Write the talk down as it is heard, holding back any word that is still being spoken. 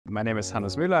My name is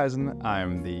Hannes Mühleisen.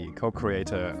 I'm the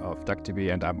co-creator of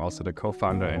DuckDB, and I'm also the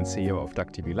co-founder and CEO of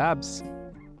DuckDB Labs.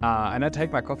 And I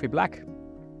take my coffee black.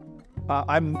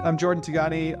 I'm Jordan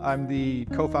Tigani. I'm the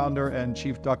co-founder and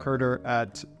chief duck herder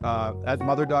at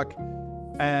Mother Duck,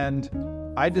 and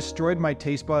I destroyed my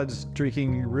taste buds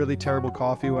drinking really terrible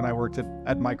coffee when I worked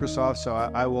at Microsoft. So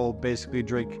I will basically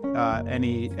drink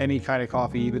any kind of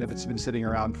coffee, even if it's been sitting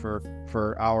around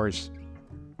for hours.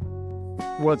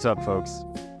 What's up, folks?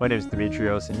 My name is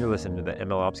Demetrios, and you're listening to the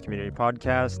MLOps Community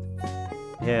Podcast.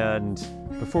 And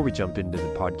before we jump into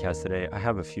the podcast today, I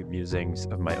have a few musings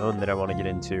of my own that I want to get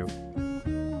into.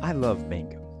 I love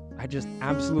mangoes. I just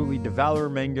absolutely devour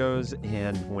mangoes,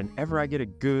 and whenever I get a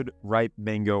good ripe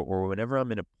mango, or whenever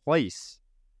I'm in a place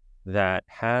that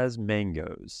has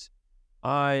mangoes,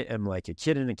 I am like a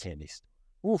kid in a candy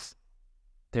store. Oof,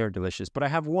 they're delicious. But I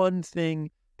have one thing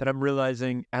that I'm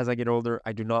realizing as I get older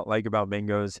I do not like about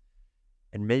mangoes,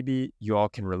 and maybe you all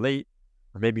can relate,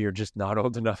 or maybe you're just not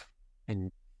old enough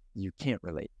and you can't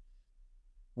relate.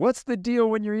 What's the deal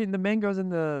when you're eating the mangoes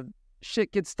and the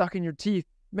shit gets stuck in your teeth?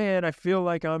 Man, I feel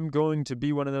like I'm going to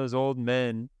be one of those old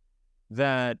men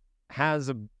that has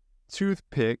a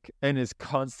toothpick and is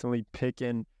constantly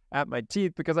picking at my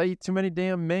teeth because I eat too many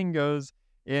damn mangoes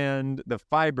and the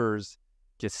fibers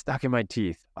get stuck in my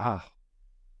teeth.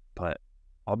 But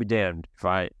I'll be damned if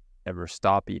I ever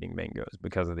stop eating mangoes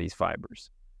because of these fibers.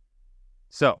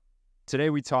 So today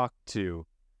we talk to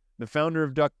the founder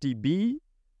of DuckDB,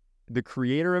 the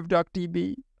creator of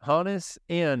DuckDB, Hannes,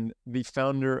 and the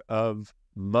founder of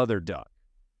Mother Duck.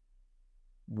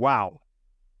 Wow.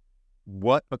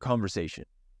 What a conversation.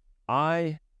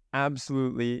 I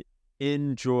absolutely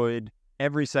enjoyed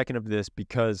every second of this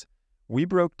because we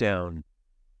broke down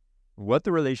what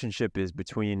the relationship is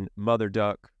between Mother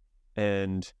Duck,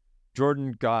 and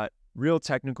Jordan got real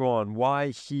technical on why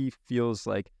he feels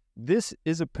like this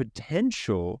is a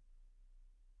potential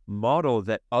model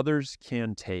that others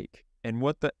can take, and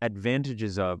what the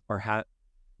advantages of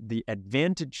the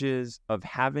advantages of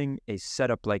having a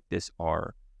setup like this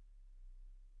are.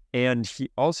 And he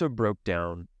also broke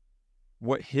down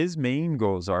what his main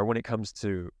goals are when it comes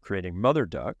to creating Mother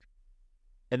Duck.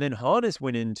 And then Hannes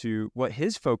went into what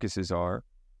his focuses are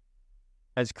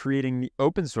as creating the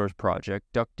open source project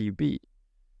DuckDB.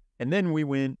 And then we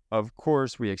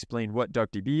explained what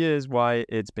DuckDB is, why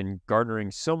it's been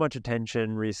garnering so much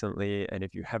attention recently. And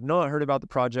if you have not heard about the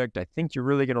project, I think you're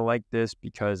really going to like this,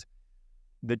 because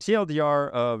the TLDR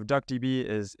of DuckDB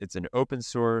is it's an open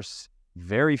source,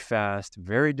 very fast,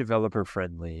 very developer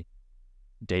friendly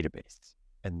database.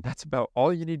 And that's about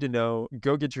all you need to know.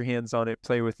 Go get your hands on it,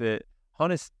 play with it.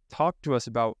 Hannes talked to us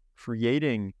about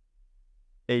creating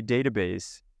a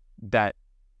database that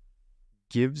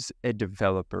gives a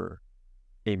developer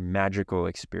a magical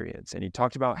experience. And he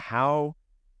talked about how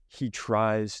he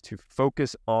tries to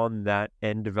focus on that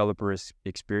end developer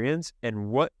experience and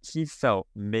what he felt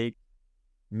made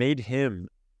him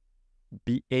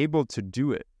be able to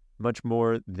do it much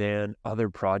more than other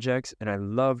projects. And I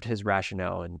loved his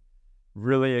rationale. And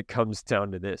really it comes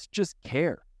down to this: just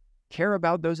care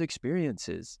about those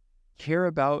experiences, care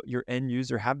about your end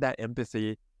user, have that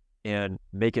empathy, and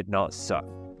make it not suck,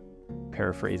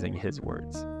 paraphrasing his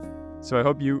words. So I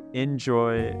hope you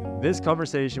enjoy this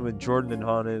conversation with Jordan and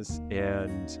Hannes,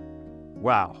 and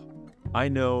wow, I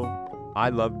know I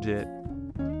loved it.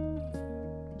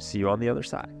 See you on the other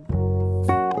side.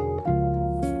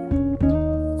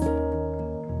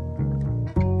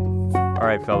 All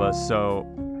right, fellas, so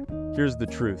here's the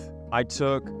truth. I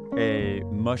took a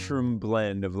mushroom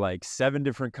blend of like 7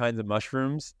 different kinds of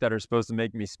mushrooms that are supposed to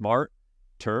make me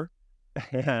smarter,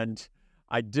 and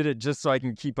I did it just so I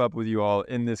can keep up with you all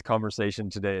in this conversation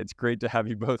today. It's great to have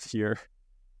you both here.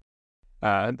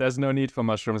 There's no need for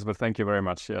mushrooms, but thank you very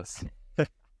much. Yes.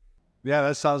 Yeah,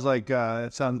 that sounds like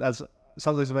sounds like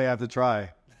something I have to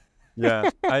try. Yeah,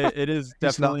 it is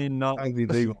definitely not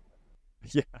legal.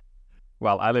 Yeah.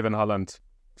 Well, I live in Holland,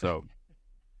 so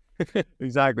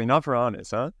exactly, not for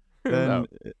honest, huh? No.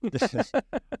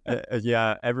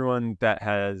 Yeah, everyone that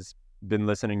has been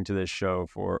listening to this show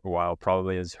for a while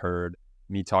probably has heard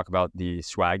me talk about the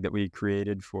swag that we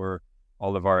created for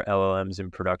all of our LLMs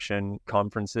in production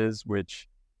conferences, which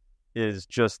is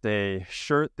just a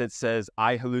shirt that says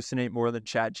 "I hallucinate more than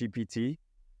ChatGPT,"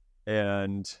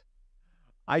 and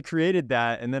I created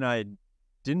that, and then I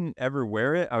didn't ever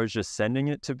wear it. I was just sending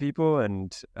it to people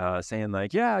and saying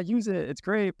like, yeah, use it, it's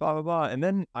great, blah blah blah. And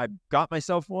then I got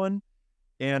myself one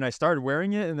and I started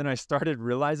wearing it, and then I started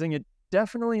realizing it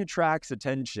definitely attracts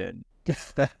attention.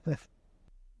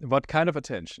 what kind of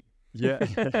attention? Yeah.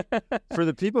 For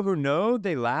the people who know,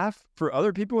 they laugh. For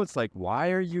other people, it's like,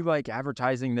 why are you like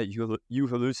advertising that you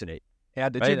hallucinate? Yeah,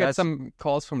 did you get some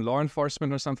calls from law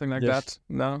enforcement or something like that?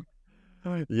 No?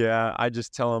 Yeah, I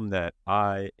just tell them that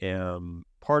I am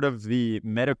part of the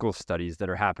medical studies that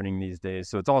are happening these days.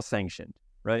 So it's all sanctioned,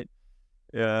 right?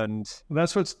 And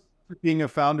that's what being a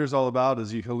founder is all about,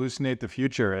 is you hallucinate the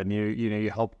future and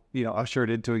you help, usher it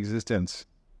into existence.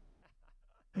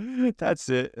 That's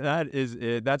it. That is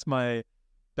it.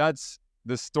 That's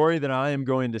the story that I am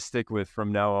going to stick with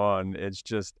from now on. It's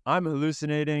just, I'm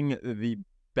hallucinating the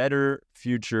better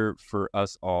future for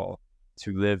us all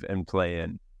to live and play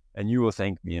in. And you will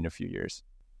thank me in a few years.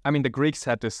 I mean, the Greeks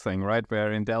had this thing, right,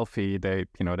 where in Delphi they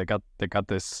got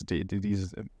these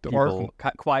people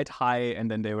quite high, and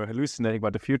then they were hallucinating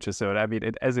about the future. So I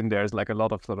mean, there's like a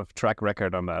lot of sort of track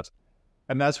record on that.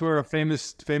 And that's where a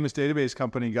famous database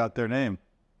company got their name.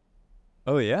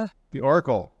 Oh yeah, the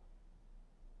Oracle.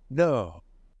 No,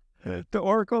 the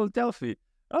Oracle of Delphi.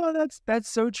 Oh, that's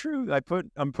so true.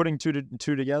 I'm putting two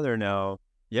together now.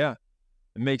 Yeah,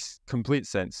 it makes complete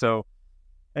sense. So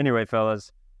anyway,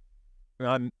 fellas,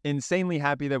 I'm insanely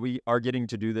happy that we are getting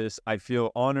to do this. I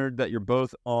feel honored that you're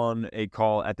both on a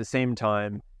call at the same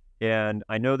time. And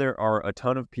I know there are a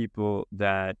ton of people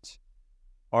that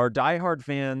are diehard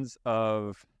fans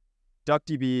of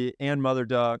DuckDB and Mother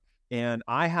Duck. And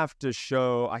I have to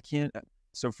show,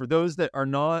 so for those that are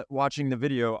not watching the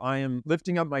video, I am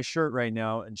lifting up my shirt right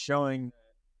now and showing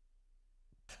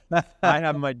I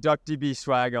have my DuckDB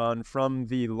swag on from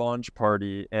the launch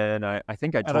party, and I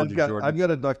think I told you, Jordan. I've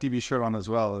got a DuckDB shirt on as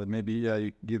well. Maybe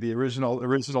you give the original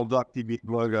DuckDB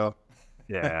logo.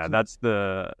 Yeah, that's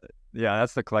the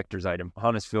collector's item.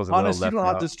 Hannes feels a little left you don't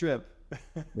out. have to strip.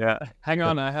 Yeah, hang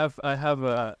on. I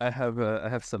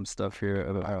have some stuff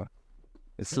here.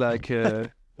 It's like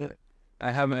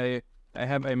I have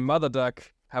a Mother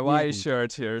Duck Hawaii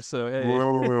shirt here, so hey.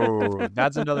 Whoa.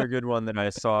 That's another good one that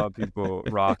I saw people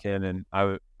rocking, and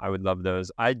I would love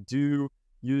those. I do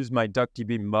use my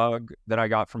DuckDB mug that I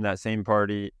got from that same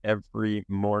party every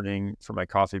morning for my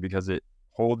coffee because it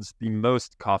holds the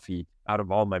most coffee out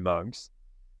of all my mugs.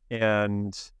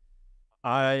 And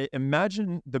I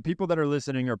imagine the people that are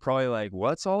listening are probably like,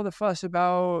 what's all the fuss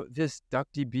about this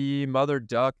DuckDB Mother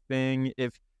Duck thing?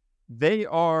 If they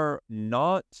are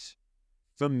not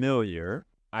familiar,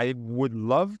 I would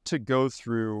love to go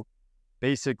through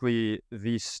basically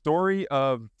the story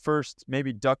of first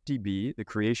maybe DuckDB, the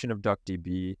creation of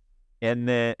DuckDB, and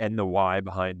the why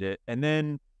behind it, and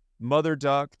then Mother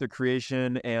Duck, the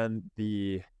creation and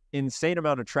the insane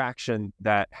amount of traction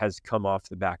that has come off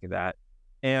the back of that,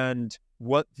 and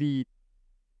what the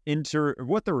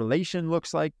relation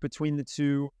looks like between the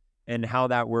two and how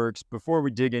that works before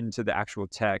we dig into the actual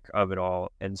tech of it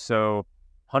all. And so,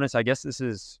 Hannes, I guess this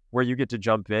is where you get to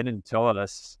jump in and tell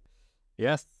us.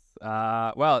 Yes.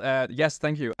 Yes,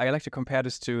 thank you. I like to compare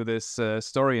this to this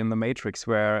story in The Matrix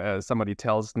where somebody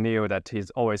tells Neo that he's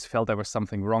always felt there was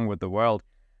something wrong with the world,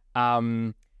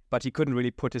 but he couldn't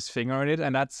really put his finger on it.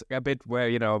 And that's a bit where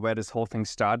this whole thing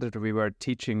started. We were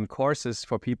teaching courses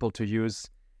for people to use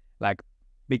like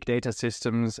big data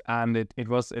systems, and it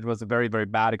was a very, very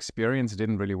bad experience. It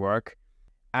didn't really work.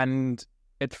 And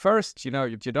at first, you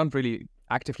don't really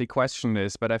actively question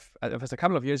this, but after a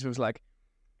couple of years, it was like,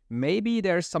 maybe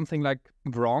there's something like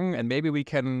wrong, and maybe we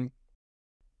can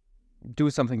do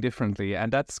something differently.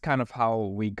 And that's kind of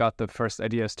how we got the first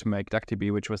ideas to make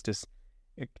DuckDB, which was this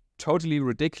totally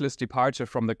ridiculous departure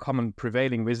from the common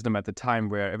prevailing wisdom at the time,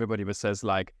 where everybody says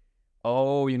like,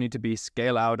 oh, you need to be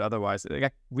scale out, otherwise.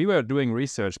 Like, we were doing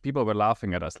research, people were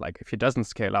laughing at us, like, if it doesn't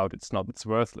scale out, it's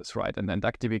worthless, right? And then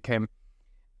DuckDB came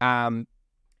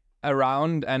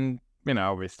around, and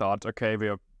we thought, okay,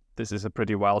 this is a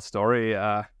pretty wild story.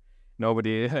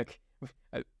 Nobody,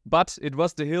 but it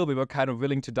was the hill we were kind of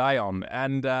willing to die on,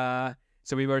 and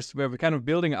so we were kind of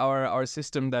building our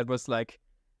system that was like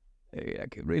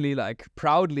really like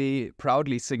proudly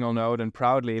single node and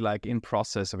proudly like in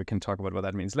process. So we can talk about what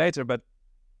that means later. But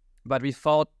we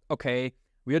thought, okay,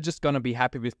 we are just gonna be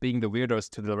happy with being the weirdos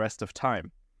to the rest of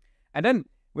time, and then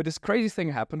with this crazy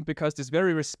thing happened because this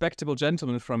very respectable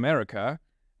gentleman from America,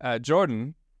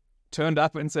 Jordan, turned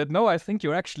up and said, no, I think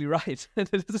you're actually right.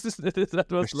 That was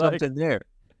there's something there.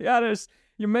 Yeah,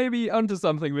 you may be onto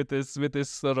something with this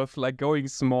sort of like going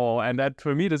small. And that,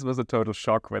 for me, this was a total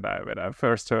shock when I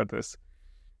first heard this.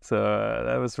 So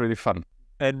that was really fun.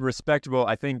 And respectable,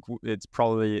 I think it's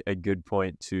probably a good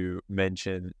point to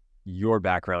mention your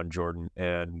background, Jordan,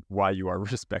 and why you are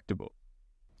respectable.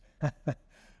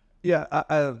 Yeah,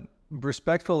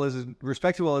 respectable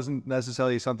isn't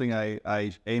necessarily something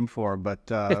I aim for,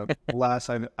 but alas,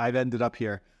 I've ended up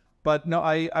here. But no,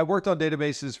 I worked on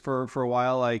databases for a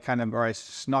while. I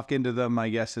snuck into them, I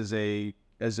guess, as a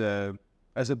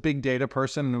big data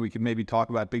person, and we could maybe talk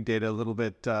about big data a little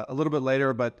bit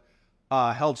later. But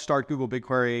helped start Google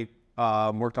BigQuery.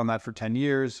 Worked on that for 10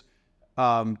 years.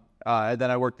 And then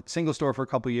I worked at SingleStore for a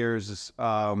couple of years.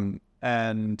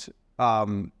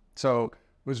 So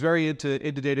was very into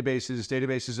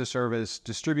databases as a service,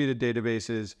 distributed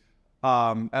databases.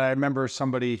 And I remember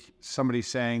somebody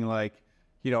saying like,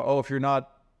 oh, if you're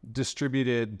not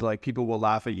distributed, like people will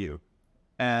laugh at you.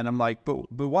 And I'm like, but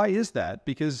why is that?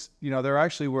 Because, there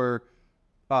actually were,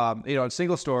 at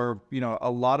SingleStore,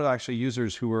 a lot of actually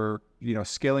users who were,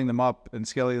 scaling them up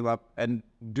and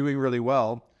doing really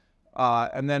well.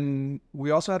 And then we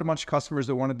also had a bunch of customers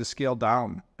that wanted to scale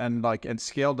down, and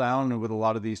scale down with a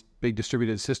lot of these big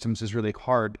distributed systems is really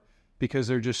hard because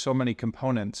there are just so many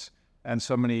components and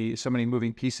so many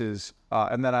moving pieces.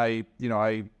 And then I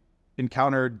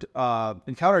encountered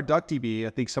DuckDB.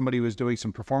 I think somebody was doing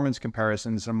some performance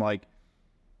comparisons. I'm like,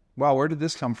 wow, where did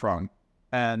this come from?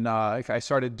 And I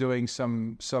started doing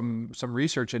some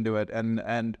research into it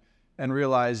and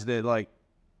realized that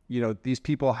these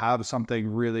people have something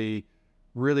really,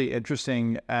 really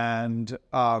interesting, and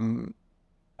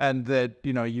that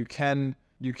you can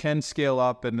scale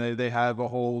up, and they have a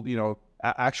whole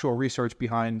actual research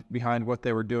behind what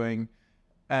they were doing,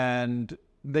 and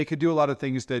they could do a lot of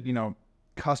things that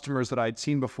customers that I'd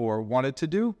seen before wanted to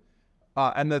do,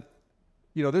 and that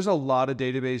there's a lot of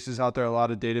databases out there, a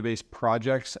lot of database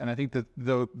projects, and I think that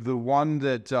the one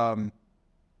that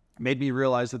made me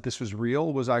realize that this was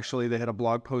real was actually they had a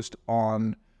blog post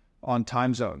on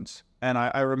time zones. And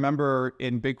I remember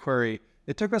in BigQuery,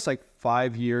 it took us like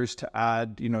 5 years to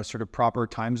add, sort of proper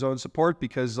time zone support,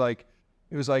 because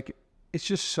it's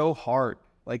just so hard.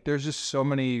 Like there's just so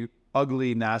many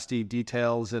ugly, nasty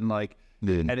details, and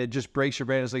and it just breaks your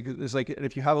brain. It's like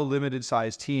if you have a limited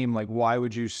size team, like why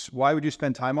would you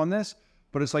spend time on this?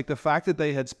 But it's like the fact that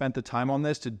they had spent the time on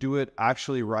this to do it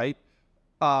actually right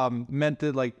meant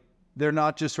that they're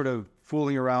not just sort of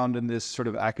fooling around in this sort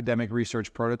of academic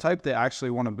research prototype. They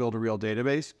actually want to build a real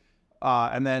database.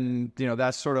 And then,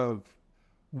 that's sort of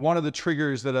one of the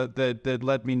triggers that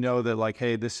let me know that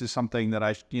hey, this is something that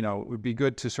it would be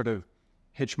good to sort of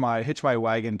hitch my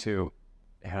wagon to.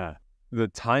 Yeah. The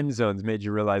time zones made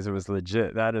you realize it was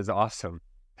legit. That is awesome.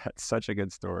 That's such a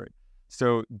good story.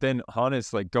 So then,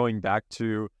 Hannes, going back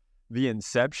to the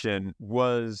inception,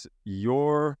 was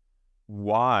your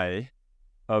why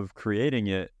of creating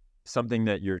it something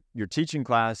that you're teaching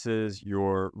classes,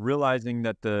 you're realizing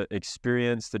that the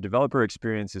developer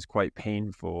experience is quite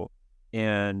painful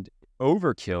and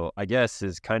overkill, I guess,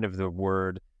 is kind of the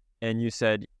word. And you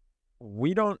said,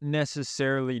 we don't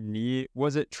necessarily need,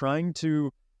 was it trying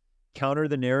to counter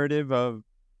the narrative of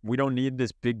we don't need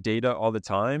this big data all the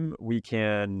time, we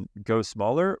can go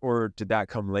smaller, or did that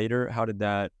come later? How did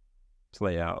that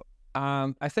play out?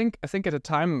 I think at the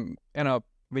time,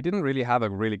 we didn't really have a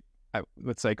really,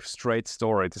 let's say, straight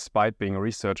story, despite being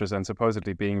researchers and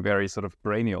supposedly being very sort of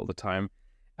brainy all the time.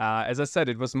 As I said,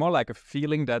 it was more like a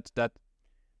feeling that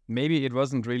maybe it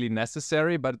wasn't really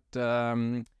necessary, but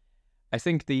I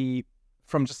think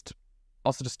from just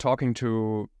talking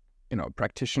to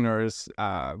practitioners,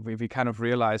 we kind of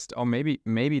realized, oh,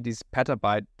 maybe these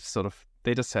petabyte sort of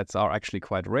data sets are actually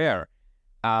quite rare,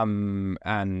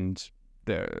 and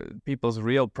the people's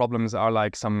real problems are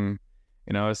like some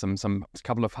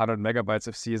couple of 100 megabytes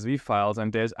of CSV files,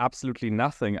 and there's absolutely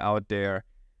nothing out there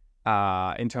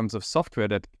in terms of software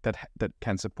that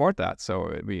can support that.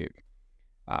 So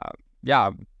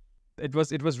it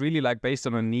was really based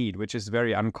on a need, which is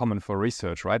very uncommon for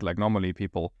research, right? Normally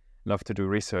people love to do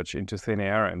research into thin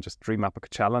air and just dream up a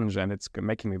challenge, and it's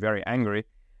making me very angry.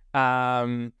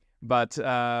 But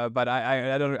I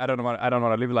don't want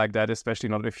to live like that, especially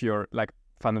not if you're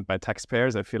funded by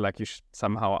taxpayers. I feel like you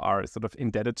somehow are sort of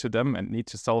indebted to them and need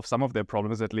to solve some of their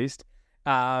problems at least.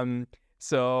 So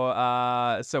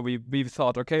we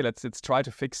thought, okay, let's try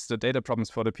to fix the data problems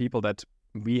for the people that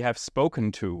we have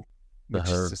spoken to, which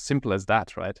is as simple as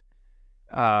that, right?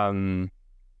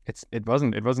 It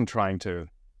wasn't trying to,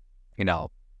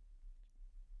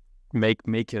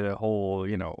 make it a whole,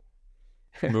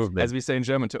 movement, as we say in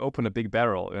German, to open a big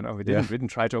barrel. We didn't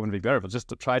try to open a big barrel, but just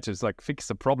to try to fix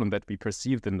a problem that we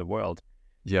perceived in the world.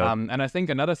 Yeah. And I think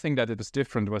another thing that it was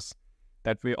different was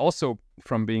that we also,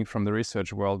 from being from the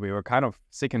research world, we were kind of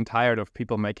sick and tired of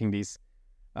people making these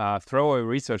throwaway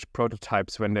research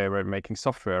prototypes when they were making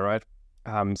software, right?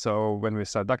 So when we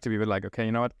started DuckDB, we were like, okay,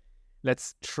 you know what?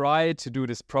 let's try to do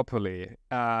this properly.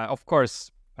 Of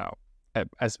course,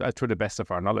 as to the best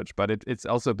of our knowledge, but it's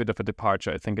also a bit of a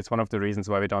departure. I think it's one of the reasons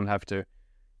why we don't have to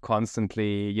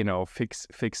constantly, fix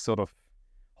sort of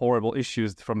horrible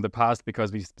issues from the past,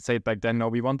 because we said back then, no,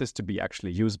 we want this to be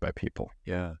actually used by people.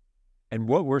 Yeah. And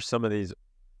what were some of these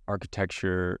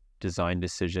architecture design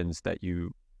decisions that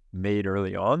you made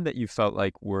early on that you felt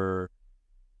like were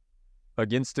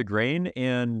against the grain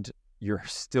and you're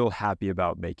still happy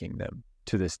about making them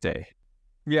to this day?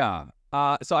 Yeah.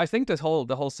 So I think the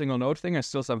whole single node thing is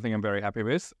still something I'm very happy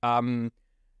with.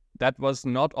 That was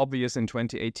not obvious in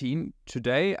 2018.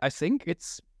 Today, I think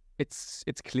it's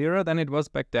clearer than it was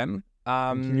back then.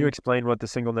 Can you explain what the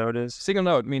single node is? Single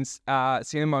node means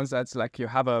that's like you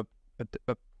have a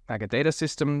data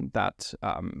system that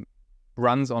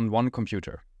runs on one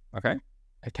computer. Okay,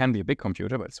 it can be a big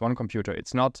computer, but it's one computer.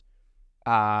 It's not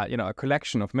a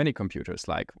collection of many computers.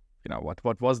 Like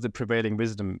what was the prevailing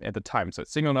wisdom at the time. So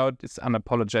single node, it's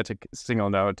unapologetic single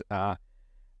node.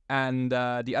 And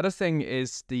the other thing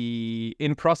is the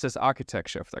in-process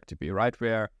architecture of DuckDB, right?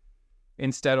 Where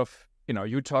instead of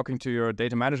you talking to your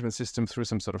data management system through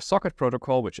some sort of socket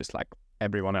protocol, which is like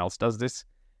everyone else does this,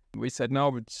 we said,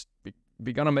 no,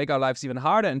 we're going to make our lives even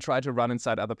harder and try to run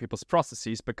inside other people's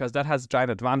processes, because that has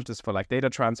giant advantages for like data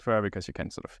transfer, because you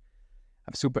can sort of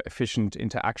have super efficient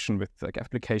interaction with like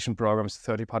application programs,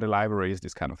 third-party libraries,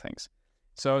 these kind of things.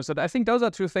 So I think those are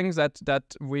two things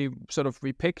that we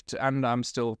picked, and I'm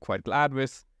still quite glad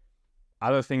with.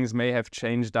 Other things may have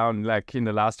changed down like in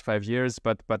the last 5 years,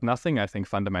 but nothing, I think,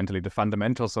 fundamentally. The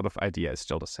fundamental sort of idea is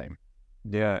still the same.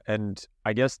 Yeah, and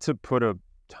I guess to put a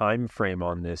time frame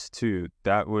on this too,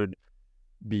 that would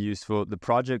be useful. The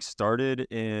project started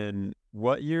in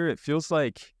what year? It feels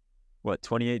like,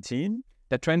 2018?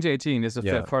 That 2018 is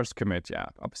the first commit, yeah,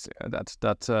 obviously.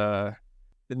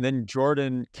 And then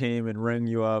Jordan came and rang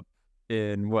you up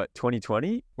in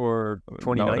 2020 or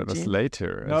 2019? No, it was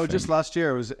later. No, just last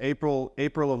year. It was April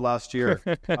of last year.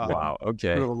 Wow,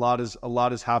 okay. A lot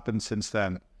has happened since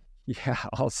then. Yeah,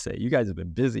 I'll say. You guys have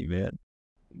been busy, man.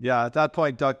 Yeah, at that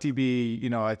point,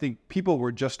 DuckDB, I think people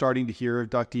were just starting to hear of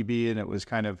DuckDB, and it was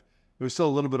still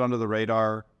a little bit under the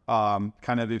radar.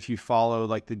 Kind of if you follow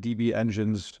like the DB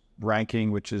Engines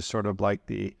ranking, which is sort of like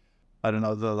the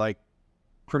like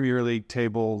Premier League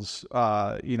tables,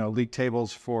 league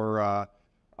tables for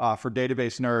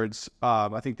database nerds.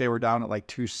 I think they were down at like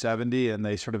 270, and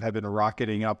they sort of have been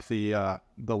rocketing up the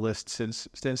list since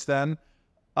then.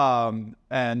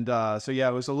 So yeah,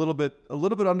 it was a little bit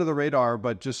under the radar,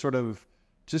 but just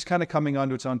kind of coming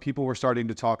onto its own. People were starting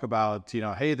to talk about,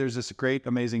 hey, there's this great,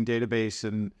 amazing database,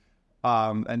 and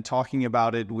talking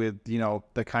about it with,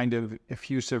 the kind of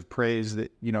effusive praise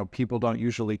that, people don't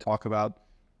usually talk about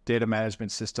data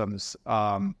management systems.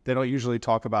 They don't usually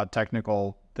talk about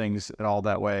technical things at all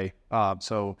that way.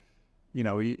 So,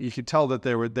 you could tell that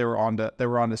they were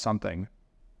onto something.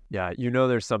 Yeah,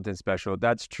 there's something special.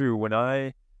 That's true. When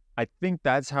I think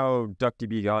that's how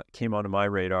DuckDB came onto my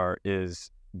radar,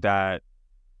 is that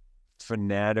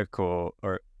fanatical,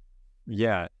 or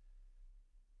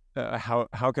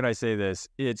how can I say this?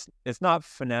 It's not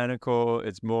fanatical.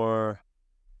 It's more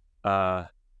the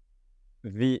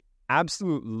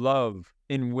absolute love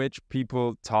in which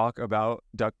people talk about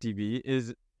DuckDB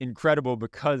is incredible,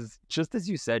 because just as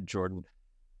you said, Jordan,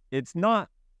 it's not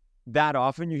that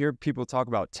often you hear people talk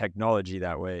about technology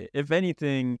that way. If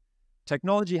anything,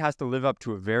 technology has to live up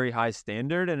to a very high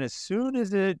standard, and as soon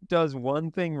as it does one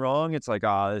thing wrong, it's like,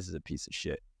 this is a piece of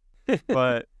shit.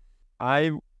 But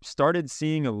I started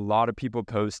seeing a lot of people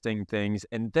posting things,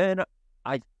 and then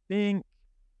I think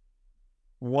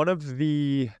one of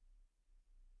the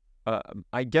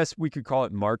I guess we could call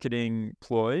it marketing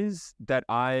ploys that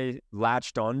I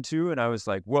latched onto, and I was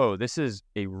like, whoa, this is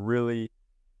a really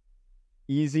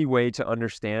easy way to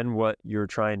understand what you're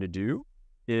trying to do,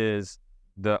 is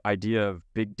the idea of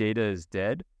big data is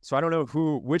dead. So I don't know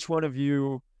which one of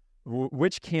you,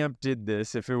 which camp did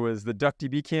this, if it was the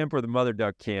DuckDB camp or the Mother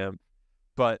Duck camp,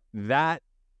 but that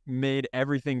made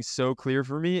everything so clear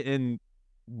for me in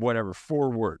 4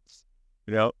 words,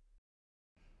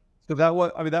 So that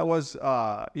was,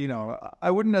 I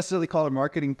wouldn't necessarily call it a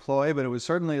marketing ploy, but it was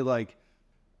certainly like,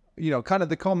 kind of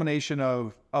the culmination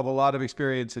of a lot of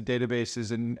experience in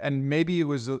databases, and maybe it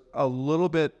was a little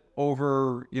bit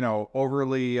overly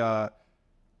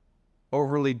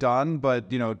done, but,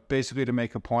 basically to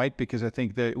make a point, because I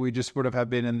think that we just sort of have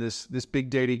been in this big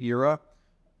data era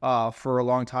for a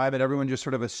long time, and everyone just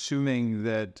sort of assuming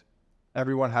that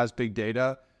everyone has big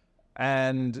data.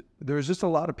 And there's just a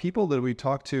lot of people that we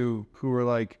talked to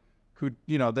who who,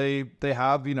 they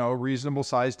have, reasonable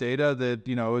sized data that,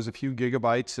 is a few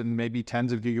gigabytes and maybe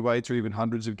tens of gigabytes or even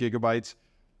hundreds of gigabytes.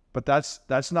 But that's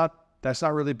not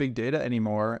really big data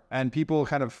anymore. And people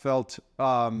kind of felt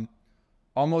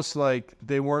almost like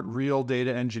they weren't real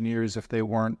data engineers if they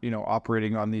weren't,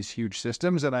 operating on these huge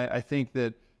systems. And I think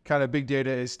that kind of big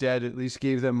data is dead at least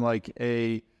gave them like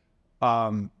a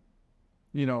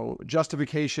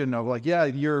justification of like, yeah,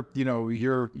 you're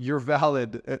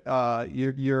valid.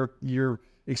 Your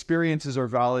experiences are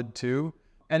valid too.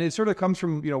 And it sort of comes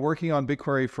from, working on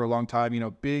BigQuery for a long time.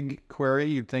 BigQuery,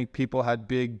 you'd think people had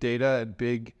big data and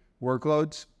big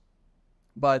workloads.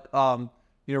 But,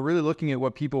 really looking at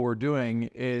what people were doing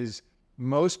is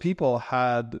most people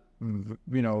had,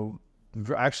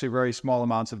 actually very small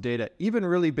amounts of data. Even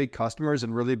really big customers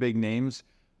and really big names,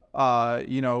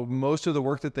 most of the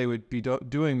work that they would be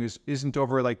doing isn't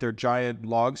over like their giant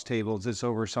logs tables. It's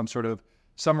over some sort of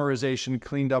summarization,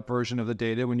 cleaned up version of the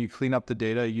data. When you clean up the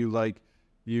data, you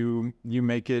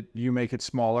make it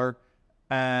smaller.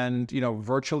 And,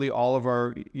 virtually all of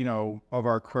our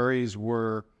queries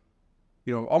were,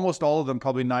 almost all of them,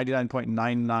 probably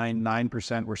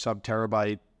 99.999% were sub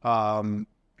terabyte.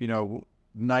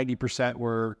 90%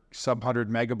 were sub 100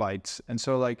 megabytes. And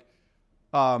so like,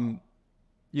 kind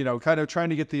of trying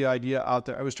to get the idea out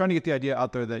there. I was trying to get the idea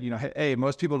out there that, hey,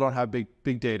 most people don't have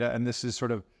big data. And this is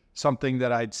sort of something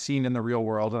that I'd seen in the real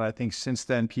world. And I think since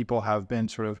then people have been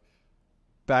sort of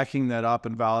backing that up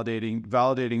and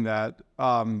validating that.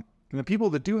 And the people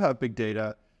that do have big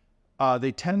data,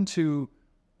 they tend to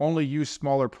only use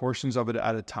smaller portions of it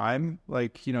at a time.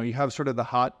 Like, you have sort of the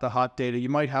hot data. You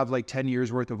might have like 10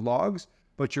 years worth of logs,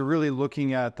 but you're really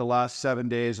looking at the last 7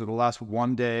 days or the last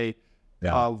 1 day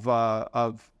of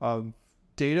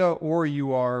data, or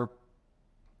you are,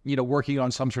 working on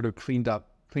some sort of cleaned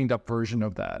up version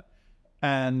of that.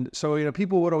 And so,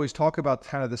 people would always talk about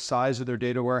kind of the size of their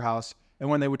data warehouse.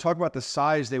 And when they would talk about the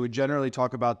size, they would generally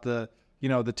talk about the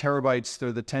terabytes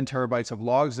or the 10 terabytes of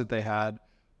logs that they had.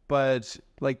 But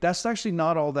like, that's actually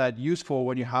not all that useful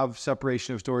when you have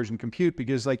separation of storage and compute,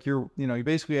 because like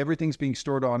basically everything's being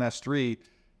stored on S3.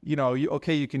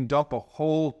 You can dump a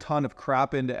whole ton of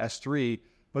crap into S3,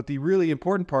 but the really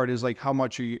important part is like how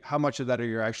much of that are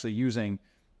you actually using.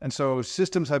 And so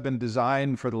systems have been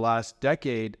designed for the last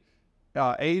decade,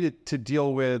 to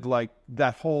deal with like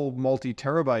that whole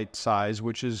multi-terabyte size,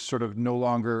 which is sort of no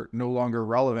longer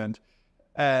relevant.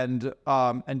 And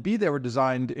B, they were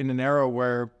designed in an era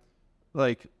where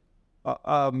like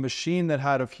a machine that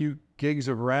had a few gigs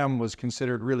of RAM was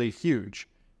considered really huge.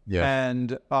 Yeah.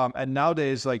 And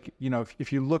nowadays, like,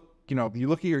 if you look at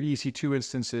your EC2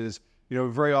 instances,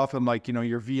 very often like,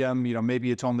 your VM,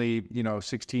 maybe it's only,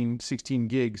 16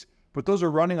 gigs, but those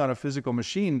are running on a physical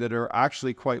machine that are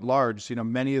actually quite large.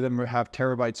 Many of them have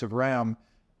terabytes of RAM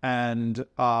and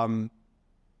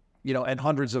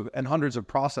hundreds of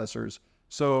processors.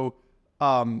 So,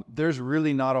 there's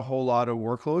really not a whole lot of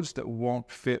workloads that won't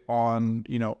fit on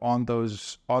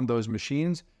those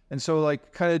machines. And so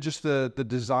like kind of just the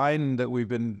design that we've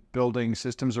been building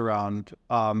systems around,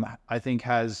 I think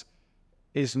is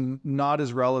not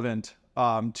as relevant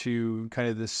to kind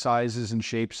of the sizes and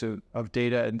shapes of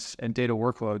data and data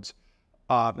workloads.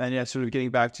 And yeah, sort of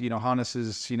getting back to,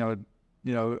 Hannes's,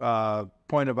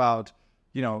 point about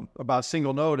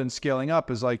single node and scaling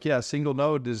up is like, yeah, single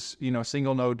node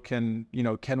can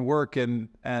work and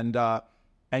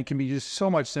can be just so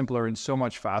much simpler and so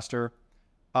much faster.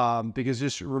 Because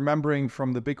just remembering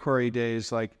from the BigQuery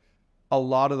days, like a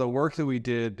lot of the work that we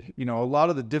did, a lot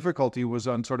of the difficulty was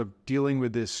on sort of dealing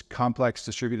with this complex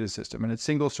distributed system. And at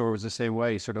single store was the same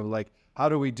way, sort of like, how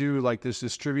do we do like this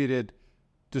distributed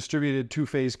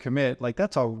two-phase commit? Like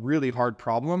that's a really hard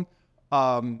problem.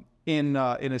 In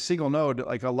a single node,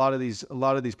 like a lot of these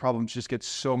problems just get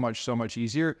so much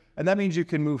easier. And that means you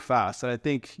can move fast. And I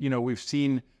think, we've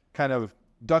seen kind of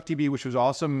DuckDB, which was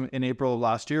awesome in April of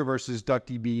last year, versus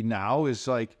DuckDB now is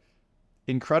like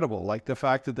incredible. Like the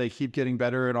fact that they keep getting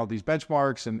better in all these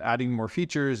benchmarks and adding more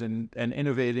features and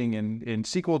innovating in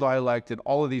SQL dialect and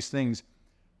all of these things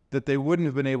that they wouldn't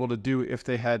have been able to do if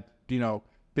they had,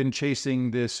 been chasing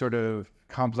this sort of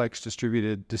complex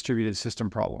distributed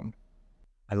system problem.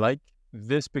 I like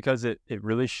this because it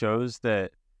really shows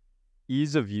that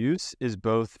ease of use is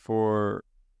both for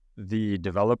the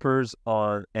developers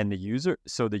and the user.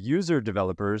 So the user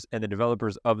developers and the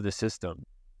developers of the system.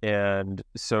 And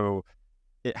so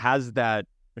it has that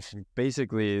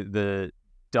basically the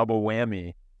double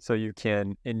whammy. So you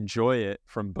can enjoy it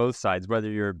from both sides, whether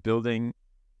you're building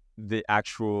the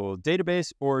actual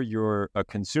database or you're a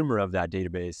consumer of that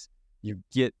database. you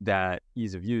get that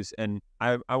ease of use. And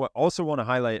I also want to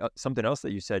highlight something else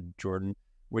that you said, Jordan,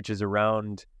 which is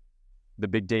around the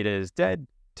big data is dead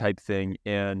type thing,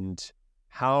 and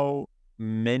how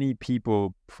many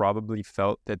people probably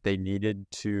felt that they needed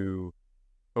to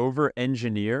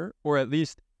over-engineer, or at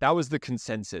least that was the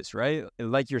consensus, right?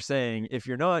 Like you're saying, if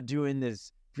you're not doing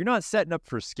this, if you're not setting up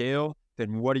for scale,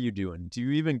 then what are you doing? Do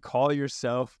you even call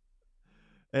yourself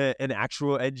an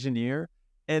actual engineer?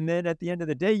 And then at the end of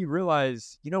the day, you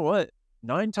realize, you know what?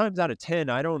 9 times out of 10,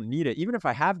 I don't need it. Even if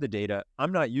I have the data,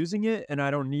 I'm not using it and I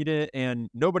don't need it. And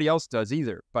nobody else does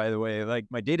either, by the way. Like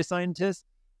my data scientists,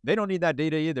 they don't need that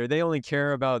data either. They only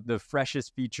care about the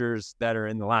freshest features that are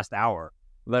in the last hour,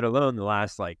 let alone the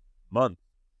last like month.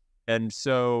 And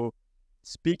so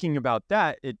speaking about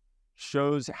that, it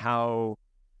shows how,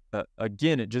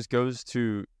 again, it just goes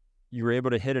to you were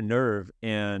able to hit a nerve,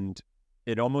 and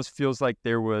it almost feels like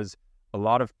there was a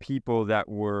lot of people that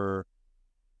were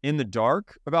in the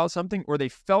dark about something, or they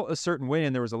felt a certain way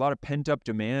and there was a lot of pent up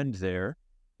demand there.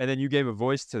 And then you gave a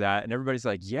voice to that and everybody's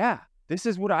like, yeah, this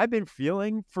is what I've been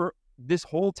feeling for this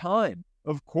whole time.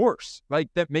 Of course, like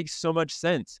that makes so much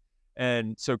sense.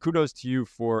 And so kudos to you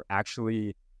for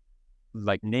actually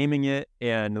like naming it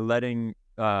and letting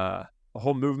a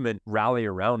whole movement rally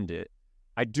around it.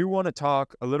 I do want to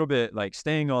talk a little bit, like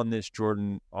staying on this,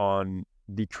 Jordan, on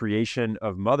the creation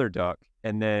of Mother Duck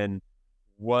and then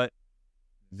what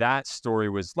that story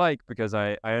was like, because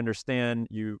I understand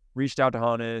you reached out to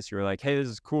Hannes, you were like, hey, this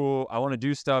is cool, I want to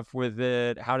do stuff with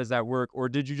it, how does that work? Or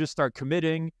did you just start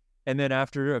committing and then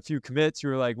after a few commits you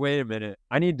were like, wait a minute,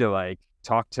 I need to like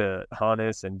talk to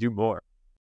Hannes and do more?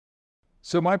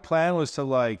 So my plan was to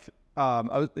like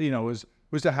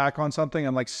was to hack on something,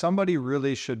 and like somebody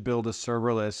really should build a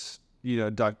serverless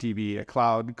DuckDB, a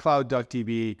cloud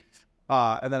DuckDB,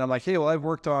 and then I'm like, hey, well, I've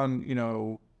worked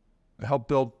on help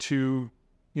build 2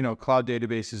 cloud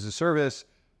databases as a service,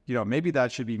 maybe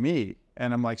that should be me.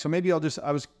 And I'm like, so maybe I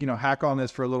was hack on this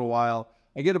for a little while.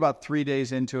 I get about 3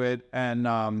 days into it, and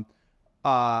I'm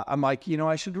like,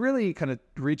 I should really kind of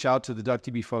reach out to the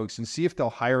DuckDB folks and see if they'll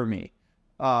hire me.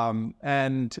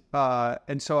 And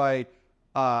so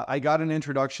I got an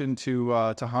introduction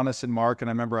to Hannes and Mark, and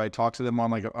I remember I talked to them on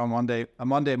like a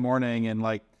Monday morning, and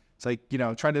like it's like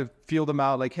trying to feel them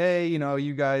out, like, hey,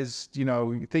 you guys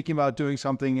thinking about doing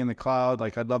something in the cloud,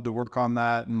 like I'd love to work on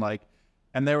that,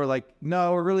 and they were like,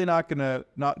 no, we're really don't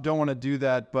want to do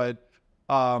that, but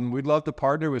we'd love to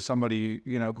partner with somebody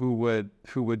who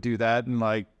would do that, and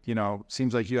like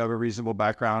seems like you have a reasonable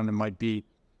background and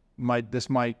this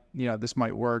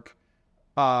might work.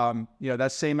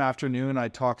 That same afternoon I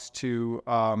talked to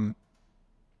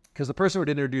because the person who had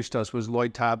introduced us was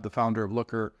Lloyd Tabb, the founder of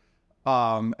Looker,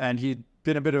 and he'd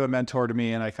been a bit of a mentor to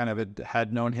me, and I kind of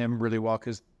had known him really well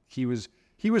because he was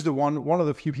the one of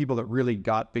the few people that really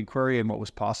got BigQuery and what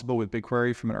was possible with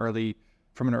BigQuery from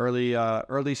an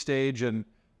early stage, and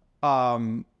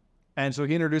so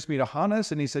he introduced me to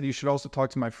Hannes, and he said you should also talk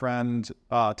to my friend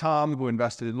Tom, who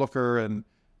invested in Looker, and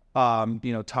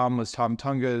Tom was Tom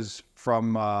Tunga's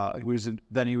from he was at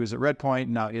Redpoint.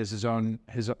 Now he has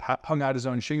hung out his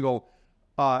own shingle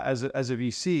as a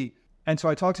VC. And so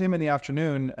I talked to him in the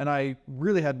afternoon, and I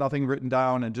really had nothing written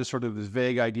down and just sort of these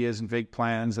vague ideas and vague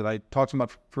plans. And I talked to him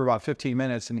for about 15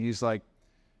 minutes, and he's like,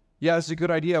 yeah, this is a good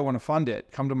idea. I want to fund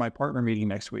it. Come to my partner meeting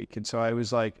next week. And so I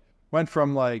was like, went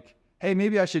from like, hey,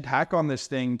 maybe I should hack on this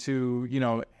thing to,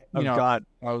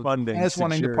 funding. Hannes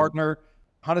wanting to partner,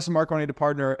 Hannes and Mark wanting to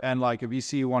partner, and like a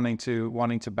VC wanting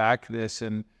to back this.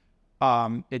 And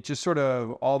it just sort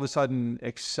of all of a sudden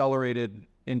accelerated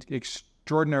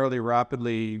extraordinarily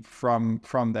rapidly from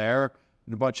there.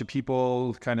 And a bunch of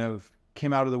people kind of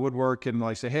came out of the woodwork and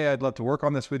like say, hey, I'd love to work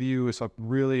on this with you. It's like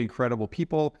really incredible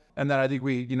people. And then I think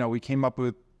we came up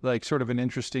with like sort of an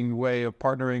interesting way of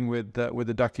partnering with the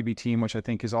DuckDB team, which I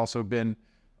think has also been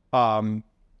a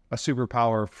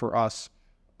superpower for us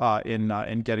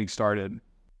in getting started.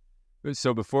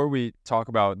 So before we talk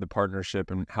about the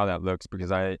partnership and how that looks,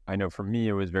 because I know for me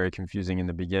it was very confusing in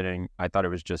the beginning. I thought it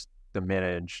was just the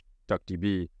managed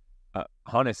DuckDB.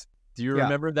 Hannes, do you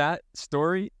remember that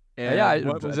story? And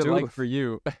what was it like for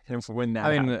you when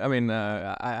that happened?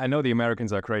 I know the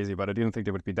Americans are crazy, but I didn't think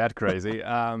they would be that crazy.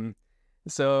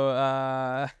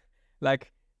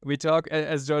 Like we talk,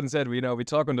 as Jordan said, we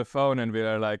talk on the phone and we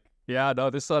are like, yeah, no,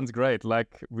 this sounds great.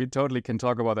 Like we totally can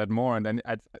talk about that more. And then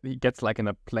he gets like in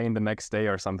a plane the next day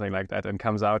or something like that and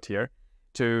comes out here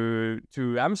to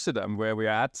Amsterdam where we're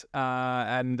at,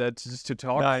 and just to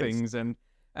talk things. And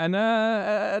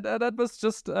that was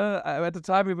just at the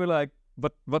time we were like,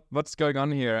 what's going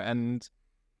on here? And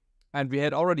and we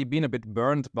had already been a bit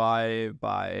burned by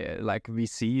like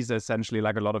VCs, essentially,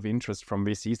 like a lot of interest from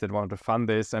VCs that wanted to fund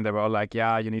this, and they were all like,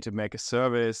 yeah, you need to make a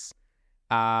service.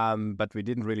 But we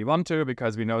didn't really want to,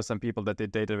 because we know some people that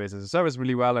did database as a service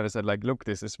really well. And I said, like, look,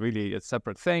 this is really a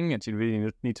separate thing, and you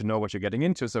really need to know what you're getting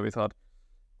into. So we thought,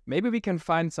 maybe we can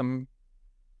find some,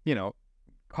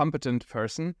 competent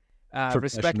person,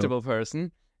 respectable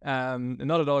person,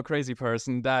 not at all crazy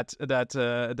person that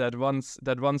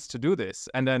wants to do this.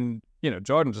 And then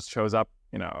Jordan just shows up,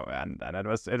 and it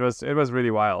was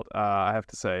really wild, I have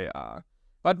to say.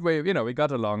 But we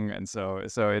got along, and so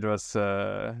it was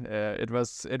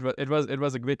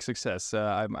a big success.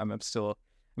 I'm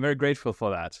very grateful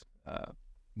for that.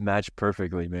 Matched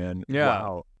perfectly, man. Yeah.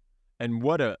 Wow. And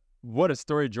what a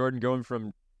story, Jordan, going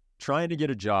from trying to get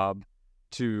a job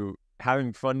to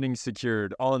having funding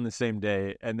secured all in the same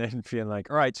day, and then feeling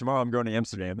like, all right, tomorrow I'm going to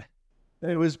Amsterdam.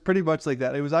 It was pretty much like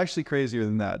that. It was actually crazier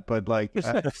than that, but like.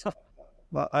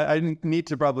 I need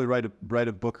to probably write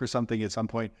a book or something at some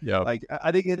point. Yeah. Like,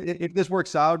 I think if this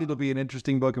works out, it'll be an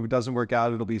interesting book. If it doesn't work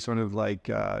out, it'll be sort of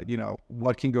like,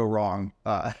 what can go wrong?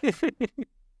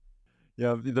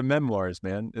 Yeah, the memoirs,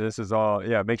 man. This is all,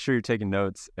 make sure you're taking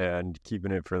notes and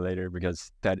keeping it for later,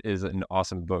 because that is an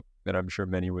awesome book that I'm sure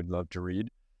many would love to read.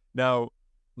 Now,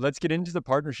 let's get into the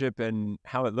partnership and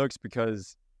how it looks,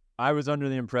 because I was under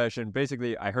the impression,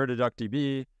 basically, I heard of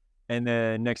DuckDB, and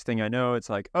then next thing I know, it's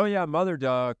like, oh yeah,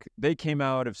 MotherDuck, they came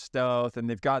out of stealth and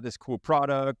they've got this cool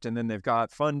product, and then they've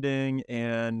got funding.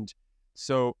 And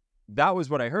so that was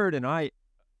what I heard. And I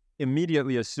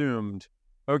immediately assumed,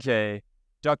 okay,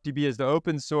 DuckDB is the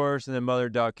open source, and then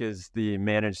MotherDuck is the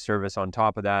managed service on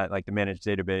top of that, like the managed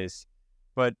database.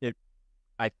 But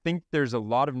I think there's a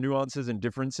lot of nuances and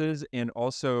differences, and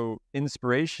also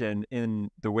inspiration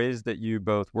in the ways that you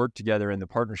both work together and the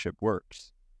partnership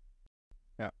works.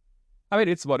 I mean,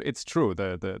 it's true.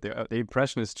 The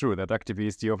impression is true that DuckDB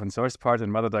is the open source part and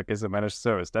MotherDuck is a managed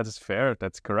service. That is fair.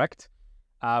 That's correct.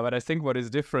 But I think what is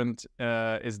different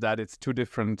is that it's two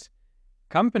different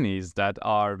companies that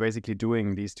are basically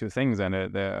doing these two things, and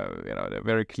they're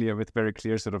very clear, with very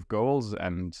clear sort of goals,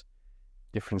 and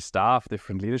different staff,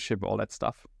 different leadership, all that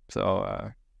stuff.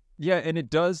 So yeah, and it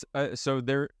does. So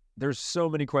there's so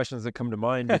many questions that come to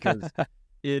mind, because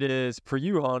it is, per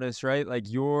you, Hannes, right? Like,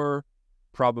 you're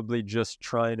probably just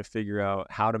trying to figure out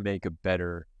how to make a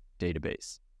better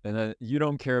database. And then you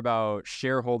don't care about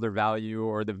shareholder value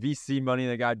or the VC money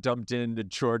that got dumped into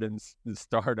Jordan's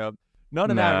startup.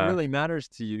 None of that really matters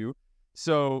to you.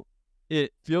 So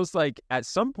it feels like at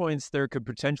some points there could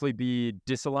potentially be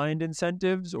disaligned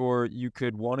incentives, or you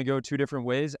could want to go two different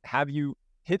ways. Have you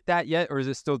hit that yet, or is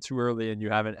it still too early and you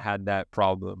haven't had that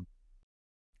problem?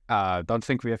 Don't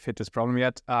think we have hit this problem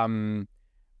yet.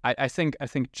 I think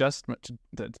just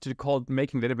to call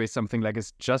making database something like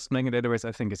it's just making a database,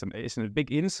 I think is a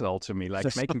big insult to me.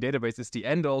 Like, making database is the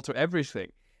end all to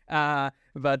everything. But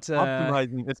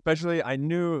optimizing, especially, I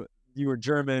knew you were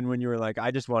German when you were like, I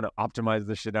just want to optimize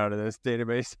the shit out of this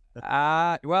database.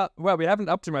 Well, we haven't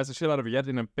optimized the shit out of it yet.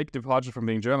 In a big departure from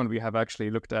being German, we have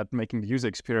actually looked at making the user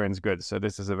experience good. So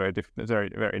this is a very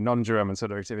very non-German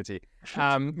sort of activity.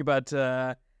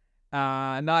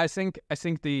 No, I think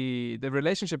the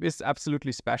relationship is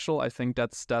absolutely special. I think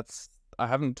that's I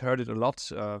haven't heard it a lot.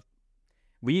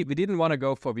 We didn't want to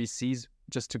go for VCs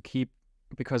just to keep,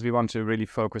 because we want to really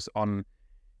focus on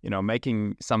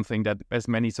making something that as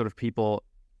many sort of people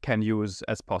can use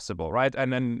as possible, right?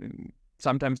 And then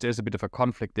sometimes there's a bit of a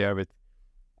conflict there with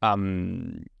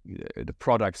the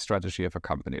product strategy of a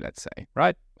company, let's say,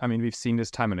 right? I mean, we've seen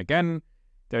this time and again.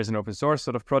 There's an open source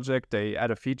sort of project, they add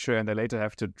a feature and they later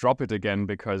have to drop it again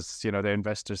because, their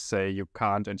investors say you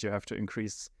can't and you have to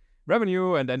increase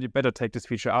revenue, and then you better take this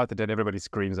feature out, and then everybody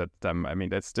screams at them. I mean,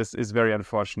 this is very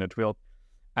unfortunate.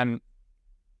 And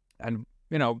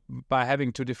by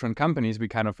having two different companies, we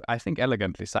kind of, I think,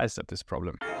 elegantly sized up this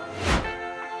problem.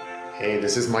 Hey,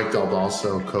 this is Mike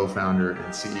Dalbalso, co-founder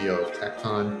and CEO of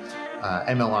Tecton.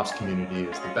 MLOps community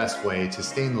is the best way to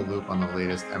stay in the loop on the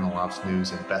latest MLOps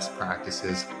news and best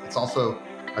practices. It's also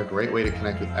a great way to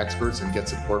connect with experts and get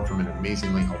support from an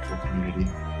amazingly helpful community.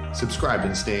 Subscribe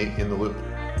and stay in the loop.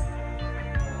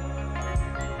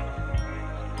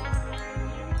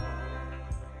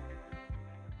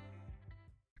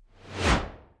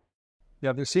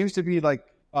 Yeah, there seems to be like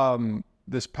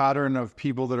this pattern of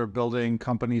people that are building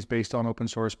companies based on open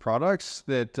source products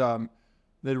that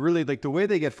really, like, the way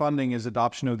they get funding is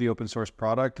adoption of the open source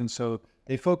product. And so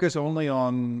they focus only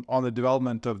on the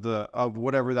development of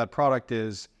whatever that product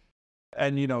is,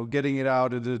 and, getting it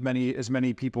out into as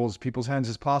many people's hands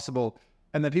as possible.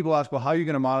 And then people ask, well, how are you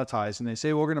going to monetize? And they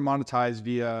say, well, we're going to monetize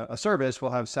via a service.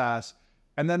 We'll have SaaS.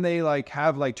 And then they like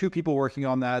have like 2 people working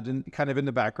on that and kind of in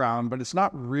the background, but it's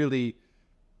not really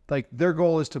like their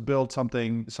goal is to build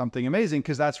something amazing,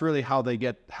 because that's really how they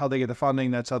get the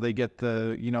funding. That's how they get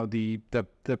the, you know, the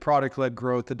product-led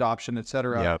growth, adoption, et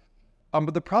cetera. Yeah.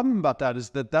 But the problem about that is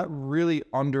that really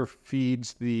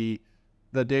underfeeds the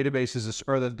databases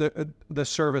or the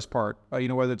service part, you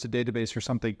know, whether it's a database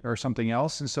or something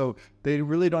else. And so they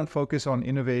really don't focus on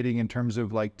innovating in terms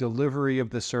of like delivery of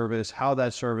the service, how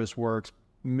that service works,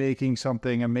 making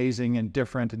something amazing and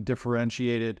different and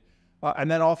differentiated.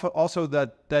 And then also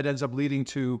that ends up leading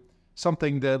to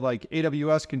something that like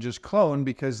AWS can just clone,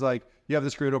 because like you have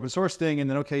this great open source thing, and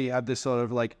then, okay, you have this sort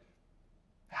of like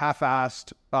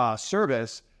half-assed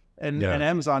service, and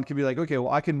Amazon can be like, okay,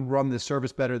 well, I can run this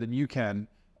service better than you can.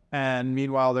 And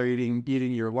meanwhile, they're eating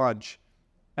your lunch.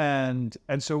 And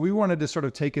so we wanted to sort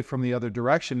of take it from the other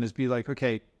direction, is be like,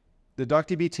 okay, the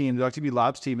DuckDB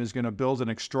Labs team is going to build an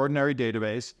extraordinary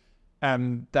database,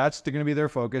 and that's going to be their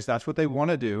focus. That's what they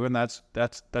want to do, and that's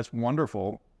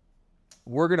wonderful.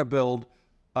 We're going to build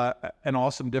an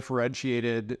awesome,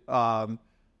 differentiated,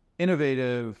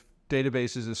 innovative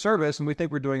database as a service, and we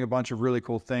think we're doing a bunch of really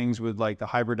cool things with like the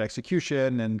hybrid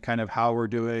execution and kind of how we're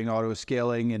doing auto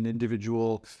scaling and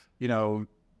individual, you know,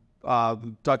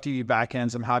 DuckDB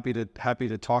backends. I'm happy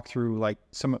to talk through like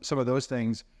some of those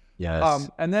things. Yes.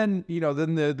 And then, you know,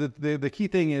 then the key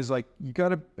thing is like, you got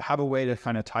to have a way to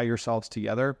kind of tie yourselves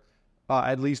together,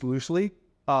 at least loosely.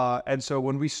 And so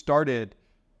when we started,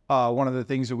 one of the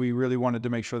things that we really wanted to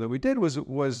make sure that we did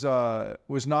was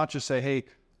not just say, hey,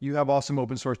 you have awesome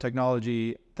open source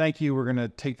technology, thank you, we're going to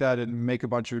take that and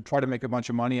try to make a bunch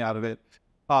of money out of it.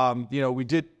 You know, we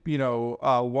did, you know,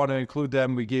 want to include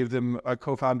them. We gave them a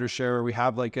co-founder share. We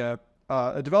have like a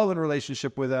development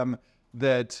relationship with them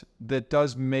that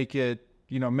does make it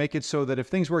so that if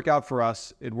things work out for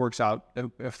us, it works out.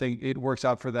 It works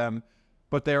out for them,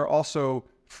 but they're also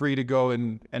free to go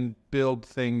and build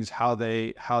things how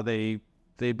they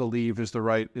believe is the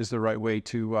right way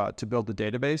to build the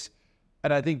database.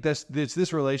 And I think it's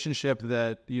this relationship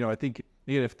that, you know, I think,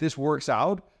 you know, if this works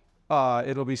out,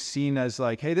 it'll be seen as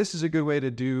like, hey, this is a good way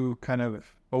to do kind of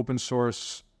open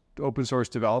source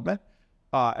development.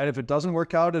 And if it doesn't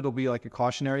work out, it'll be like a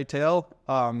cautionary tale.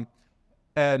 You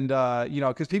know,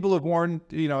 because people have warned,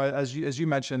 you know, as you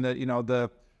mentioned, that, you know,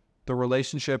 the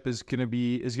relationship is going to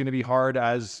be hard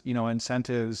as, you know,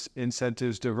 incentives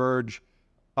diverge.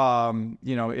 You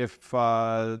know, if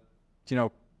you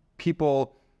know,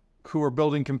 people who are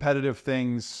building competitive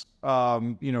things,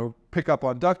 you know, pick up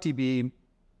on DuckDB,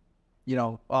 you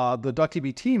know, the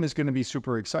DuckDB team is going to be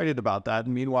super excited about that.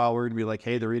 And meanwhile, we're going to be like,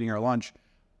 hey, they're eating our lunch,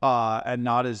 and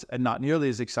not nearly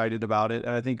as excited about it.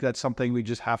 And I think that's something we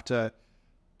just have to,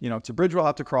 you know, it's a bridge we'll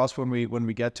have to cross when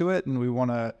we get to it. And we want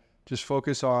to just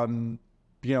focus on,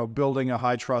 you know, building a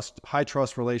high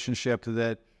trust relationship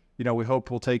that, you know, we hope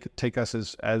will take us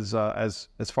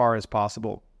as far as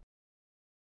possible.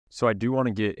 So I do want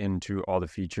to get into all the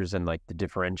features and like the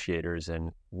differentiators,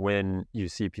 and when you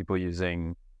see people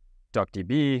using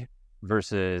DuckDB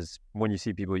versus when you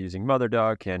see people using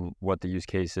MotherDuck, and what the use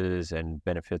cases and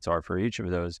benefits are for each of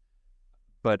those.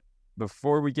 But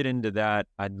before we get into that,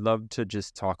 I'd love to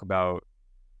just talk about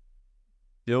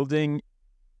building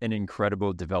an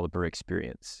incredible developer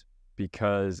experience,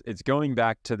 because it's going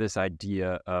back to this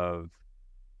idea of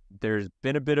there's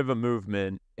been a bit of a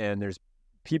movement, and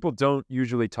people don't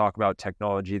usually talk about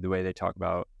technology the way they talk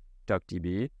about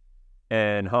DuckDB.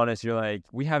 And Hannes, you're like,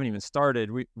 we haven't even started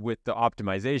with the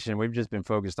optimization. We've just been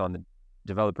focused on the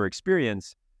developer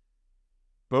experience.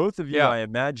 Both of you, I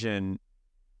imagine,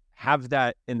 have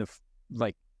that in the,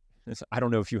 like, I don't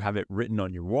know if you have it written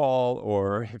on your wall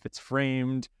or if it's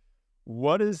framed.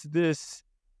 What does this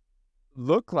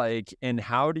look like, and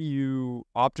how do you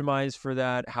optimize for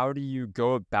that? How do you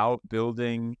go about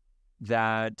building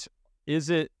that? Is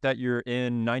it that you're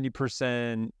in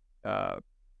 90%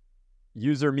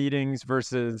 user meetings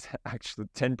versus actually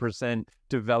 10%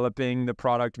 developing the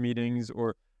product meetings?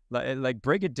 Or like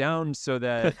break it down so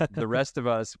that the rest of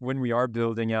us, when we are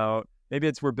building out, maybe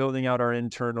we're building out our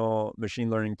internal machine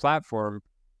learning platform,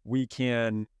 we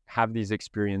can have these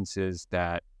experiences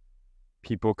that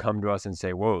people come to us and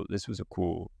say, whoa, this was a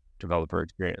cool developer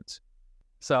experience.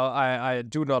 So I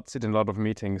do not sit in a lot of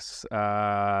meetings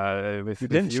with You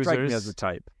didn't users. strike me as the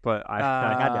type, but I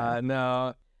had to.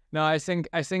 No. I think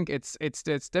it's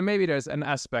there. Maybe there's an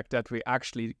aspect that we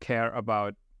actually care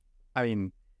about. I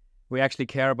mean, we actually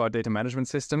care about data management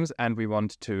systems, and we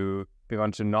want to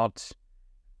not,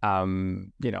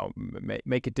 you know,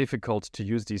 make it difficult to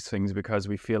use these things, because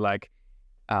we feel like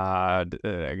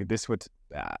this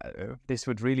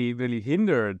would really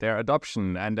hinder their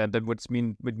adoption, and that would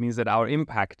means that our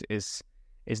impact is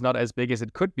not as big as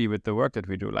it could be with the work that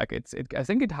we do. Like I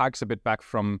think it harks a bit back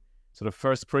from sort of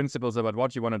first principles about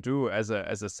what you want to do as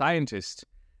a scientist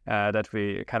that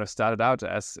we kind of started out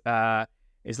as.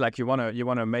 Is like you want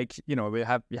to make, you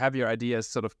have your ideas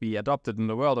sort of be adopted in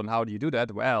the world, and how do you do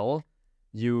that? Well,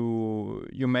 you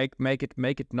make it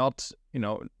not,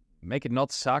 make it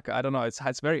not suck. I don't know.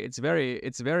 It's very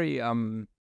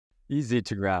easy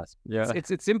to grasp. Yeah,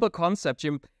 it's simple concept.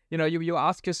 You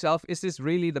ask yourself, is this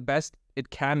really the best it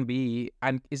can be,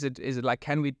 and is it like,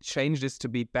 can we change this to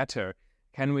be better?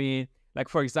 Can we, like,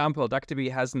 for example,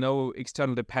 DuckDB has no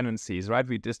external dependencies, right?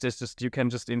 You can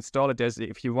just install it.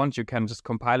 If you want, you can just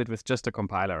compile it with just a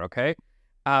compiler, okay?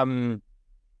 And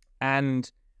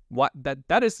what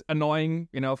that is annoying,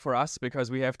 for us,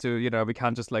 because we have to, we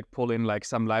can't just like pull in like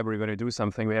some library when we do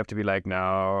something. We have to be like,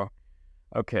 no,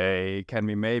 okay, can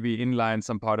we maybe inline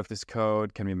some part of this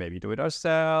code? Can we maybe do it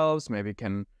ourselves? Maybe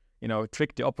can,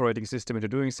 trick the operating system into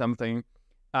doing something.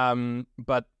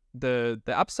 But the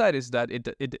upside is that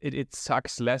it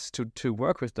sucks less to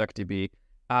work with DuckDB,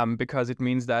 because it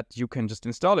means that you can just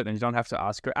install it and you don't have to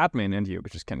ask your admin, and you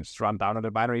just can just download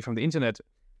a binary from the internet.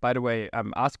 By the way,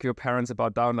 ask your parents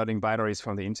about downloading binaries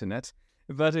from the internet.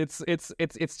 But it's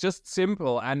just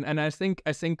simple, and I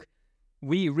think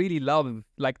we really love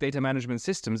like data management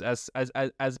systems as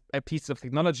a piece of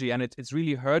technology, and it's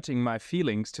really hurting my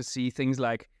feelings to see things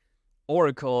like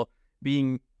Oracle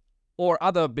or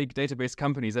other big database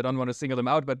companies. I don't want to single them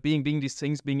out, but being these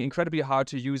things being incredibly hard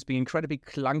to use, being incredibly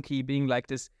clunky, being like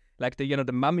this, like the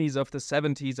mummies of the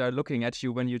 70s are looking at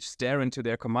you when you stare into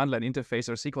their command line interface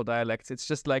or SQL dialects. It's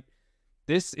just like,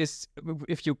 this is,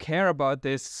 if you care about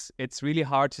this, it's really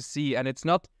hard to see. And it's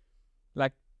not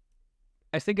like,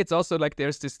 I think it's also like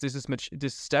there's this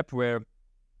step where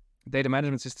data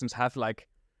management systems have like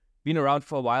been around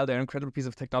for a while. They're an incredible piece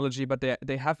of technology, but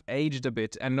they have aged a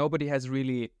bit, and nobody has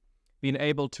really been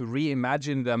able to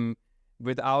reimagine them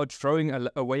without throwing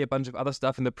away a bunch of other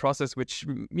stuff in the process, which,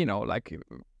 like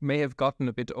may have gotten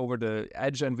a bit over the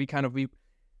edge. And we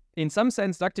in some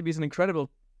sense, DuckDB is an incredibly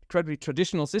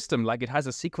traditional system. Like, it has a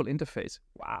SQL interface.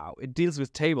 Wow. It deals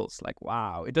with tables. Like,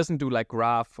 wow. It doesn't do like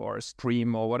graph or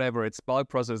stream or whatever. It's bulk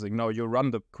processing. No, you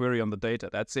run the query on the data.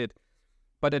 That's it.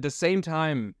 But at the same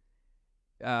time,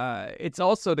 it's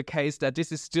also the case that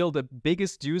this is still the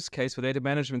biggest use case for data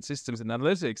management systems and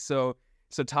analytics. So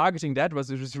targeting that was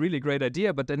a really great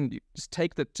idea, but then you just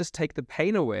take the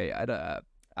pain away. I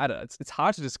don't. It's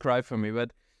hard to describe for me,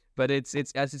 but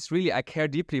it's really, I care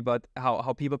deeply about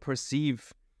how people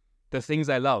perceive the things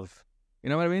I love. You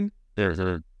know what I mean? There's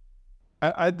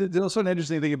also an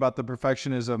interesting thing about the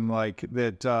perfectionism, like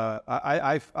that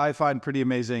I find pretty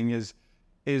amazing is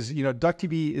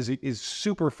DuckDB is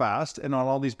super fast, and on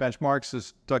all these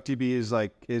benchmarks, DuckDB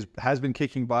has been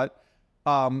kicking butt.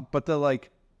 But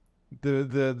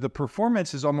the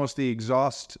performance is almost the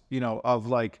exhaust, of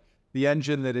like the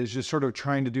engine that is just sort of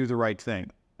trying to do the right thing.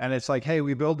 And it's like, hey,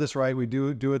 we build this right, we do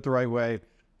it the right way.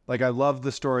 Like, I love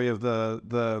the story of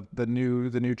the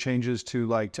new changes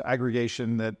to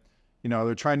aggregation, that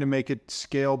they're trying to make it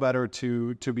scale better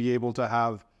to be able to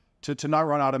have to not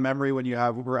run out of memory when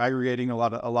we're aggregating a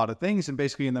lot of things. And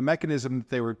basically, in the mechanism that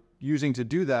they were using to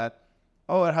do that,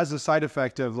 it has a side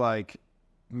effect of like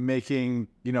making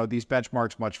these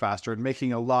benchmarks much faster and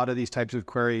making a lot of these types of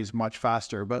queries much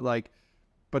faster. But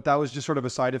that was just sort of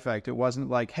a side effect. It wasn't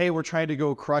like, hey, we're trying to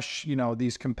go crush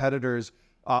these competitors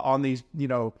on these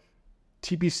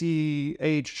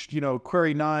TPC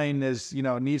query 9 is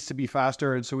needs to be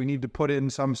faster, and so we need to put in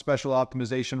some special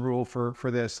optimization rule for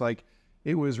this. Like,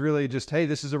 it was really just, hey,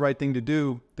 this is the right thing to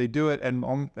do. They do it,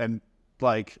 and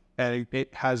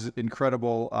it has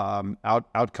incredible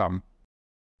outcome.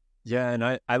 Yeah, and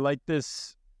I like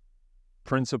this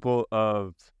principle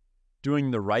of doing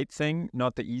the right thing,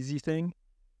 not the easy thing.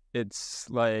 It's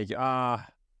like,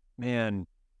 man,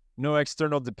 no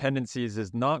external dependencies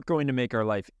is not going to make our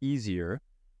life easier,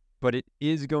 but it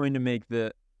is going to make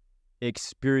the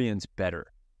experience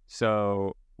better.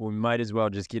 So we might as well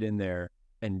just get in there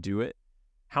and do it.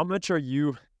 How much are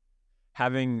you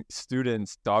having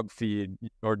students dog feed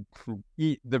or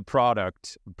eat the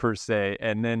product per se,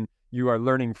 and then you are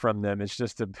learning from them? It's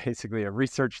just basically a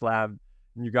research lab,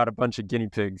 and you got a bunch of guinea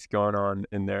pigs going on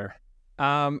in there.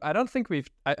 I don't think we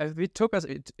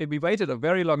waited a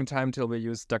very long time till we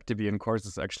used DuckDB in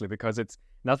courses, actually, because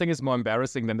nothing is more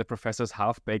embarrassing than the professor's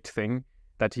half-baked thing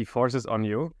that he forces on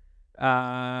you.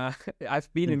 I've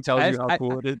been in. Tells you how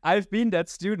cool it is. I've been that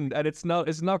student, and it's not.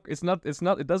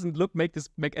 It doesn't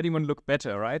make anyone look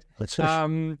better, right?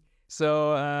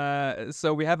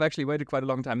 So we have actually waited quite a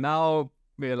long time. Now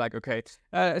we're like, okay.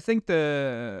 I think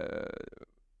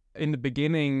in the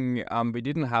beginning, we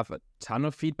didn't have a ton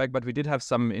of feedback, but we did have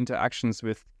some interactions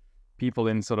with people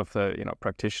in sort of the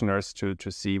practitioners to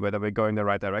see whether we're going the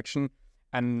right direction.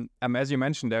 And as you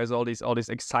mentioned, there's all this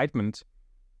excitement.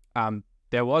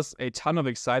 There was a ton of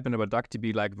excitement about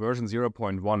DuckDB, like version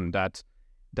 0.1,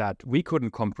 that we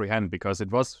couldn't comprehend because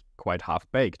it was quite half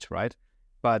baked, right?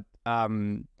 But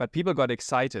people got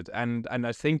excited, and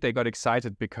I think they got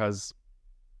excited because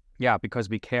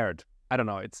we cared. I don't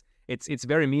know. It's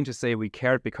very mean to say we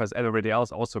cared because everybody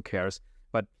else also cares,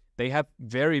 but they have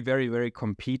very, very, very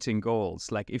competing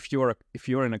goals. Like if you're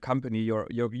in a company,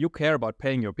 you care about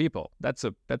paying your people. That's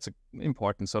a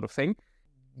important sort of thing.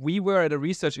 We were at a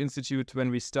research institute when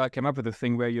we came up with a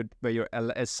thing where your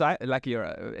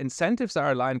incentives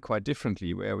are aligned quite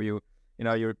differently. Where you're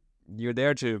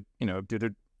there to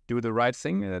do the right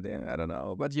thing. I don't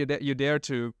know, but you're there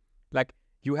to like.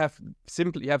 You have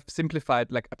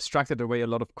simplified, like abstracted away a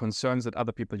lot of concerns that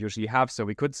other people usually have. So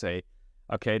we could say,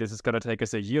 okay, this is going to take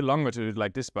us a year longer to do it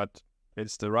like this, but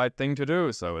it's the right thing to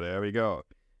do. So there we go.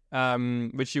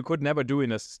 Which you could never do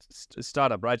in a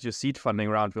startup, right? Your seed funding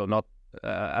round will not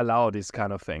allow these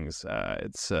kind of things.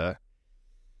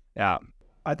 Yeah.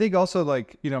 I think also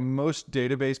most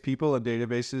database people and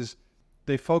databases,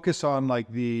 they focus on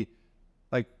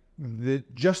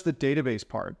just the database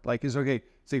part. Like is okay.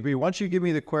 It's like, once you give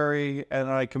me the query and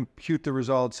I compute the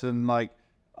results and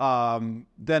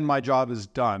then my job is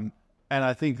done. And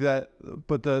I think that,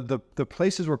 but the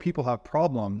places where people have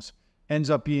problems ends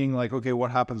up being like, okay,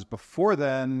 what happens before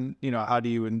then? How do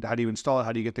you install it?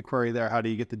 How do you get the query there? How do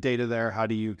you get the data there? How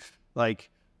do you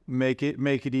make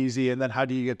it easy? And then how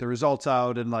do you get the results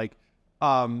out? And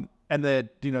and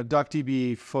that,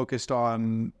 DuckDB focused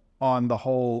on the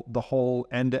whole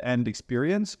end-to-end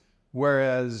experience.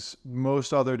 Whereas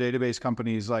most other database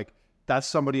companies, that's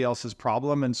somebody else's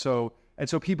problem. And so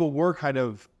people were kind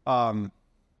of, not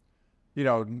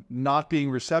being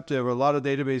receptive. A lot of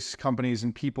database companies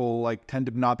and people tend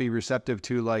to not be receptive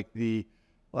to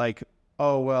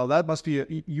oh, well, that must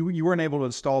be, you weren't able to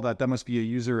install that. That must be a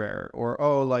user error.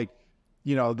 Or,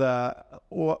 you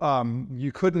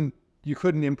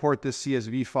couldn't import this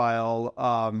CSV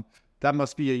file. That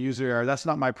must be a user error. That's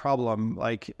not my problem.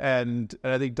 And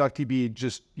I think DuckDB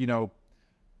just,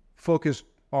 focused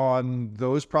on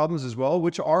those problems as well,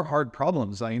 which are hard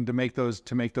problems. To make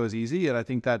those easy. And I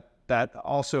think that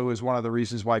also is one of the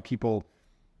reasons why people,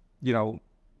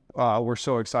 were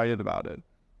so excited about it.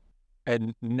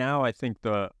 And now I think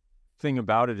the thing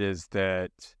about it is that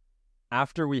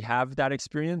after we have that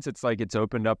experience, it's it's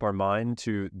opened up our mind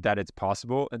to that it's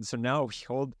possible. And so now we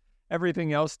hold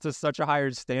everything else to such a higher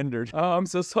standard. Oh, I'm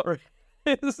so sorry.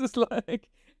 This is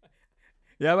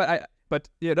yeah, but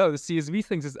the CSV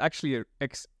things is actually an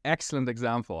excellent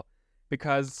example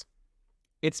because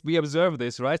we observe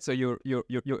this, right? So you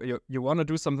want to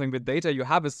do something with data, you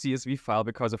have a CSV file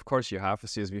because of course you have a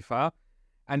CSV file,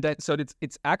 and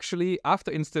it's actually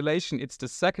after installation, it's the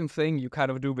second thing you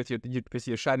kind of do with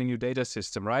your shiny new data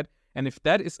system, right? And if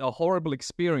that is a horrible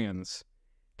experience,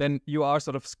 then you are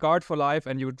sort of scarred for life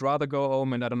and you would rather go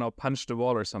home and, I don't know, punch the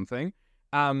wall or something.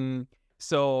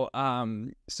 So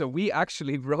we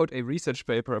actually wrote a research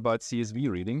paper about CSV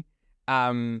reading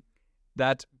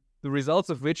that the results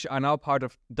of which are now part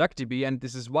of DuckDB. And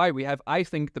this is why we have, I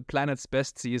think, the planet's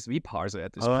best CSV parser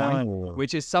at this point,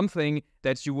 which is something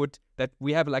that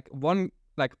we have one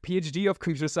PhD of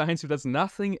computer science who does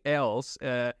nothing else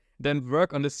then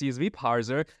work on the CSV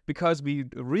parser because we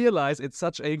realize it's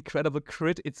such an incredible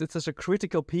it's such a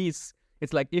critical piece.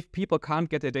 It's like if people can't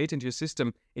get their data into your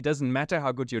system, it doesn't matter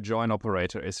how good your join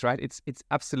operator is, right? It's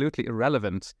absolutely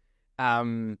irrelevant.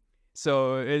 It's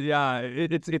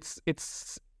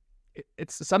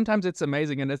sometimes it's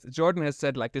amazing, and as Jordan has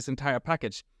said, this entire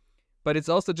package, but it's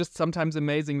also just sometimes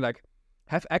amazing.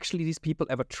 Have actually these people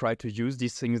ever tried to use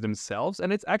these things themselves?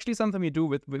 And it's actually something we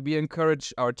do we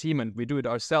encourage our team and we do it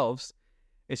ourselves.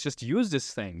 It's just use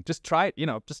this thing. Just try it,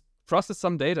 just process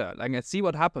some data, and see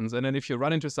what happens. And then if you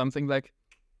run into something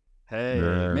hey,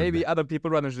 maybe other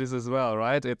people run into this as well,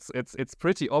 right? It's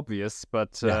pretty obvious,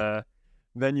 but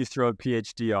then you throw a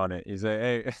PhD on it. You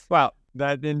say, hey, well,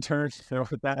 that intern or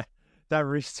that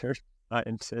research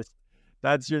scientist,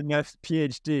 that's your next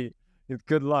PhD.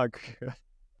 Good luck.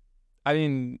 I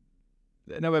mean,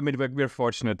 we're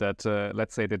fortunate that,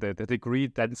 let's say, the degree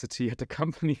density at the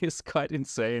company is quite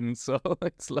insane. So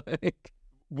it's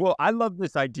Well, I love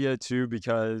this idea too,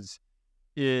 because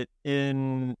it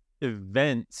in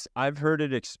events, I've heard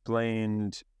it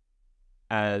explained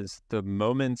as the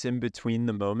moments in between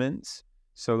the moments.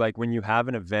 So like when you have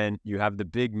an event, you have the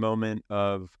big moment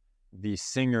of the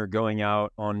singer going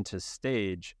out onto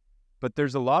stage, but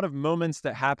there's a lot of moments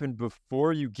that happen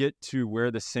before you get to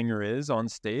where the singer is on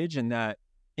stage and that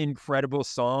incredible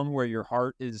song where your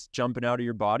heart is jumping out of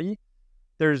your body.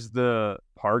 There's the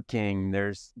parking,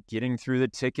 there's getting through the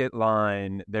ticket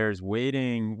line, there's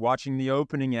waiting, watching the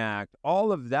opening act.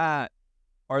 All of that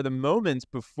are the moments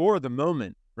before the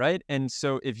moment, right? And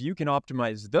so if you can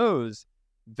optimize those,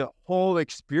 the whole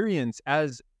experience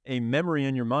as a memory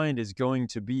in your mind is going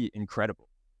to be incredible.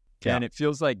 Yeah. And it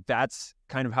feels like that's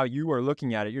kind of how you are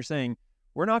looking at it. You're saying,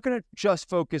 we're not going to just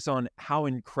focus on how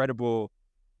incredible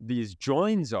these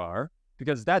joins are,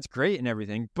 because that's great and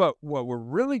everything. But what we're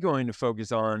really going to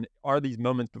focus on are these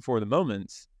moments before the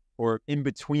moments, or in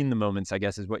between the moments, I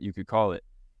guess is what you could call it.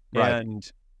 Right.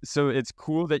 And so it's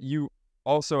cool that you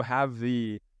also have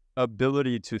the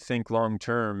ability to think long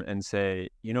term and say,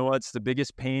 you know what's the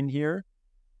biggest pain here?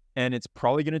 And it's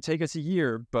probably going to take us a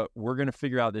year, but we're going to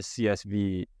figure out this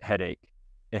CSV headache.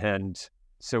 And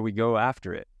so we go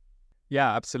after it.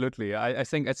 Yeah, absolutely. I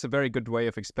think it's a very good way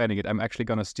of explaining it. I'm actually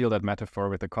going to steal that metaphor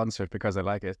with the concert because I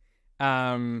like it.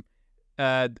 I mean,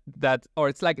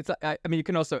 you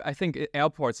can also, I think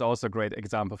airports are also a great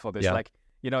example for this. Yeah. Like,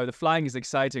 the flying is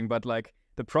exciting, but like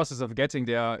the process of getting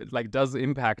there, like does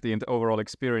impact the overall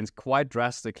experience quite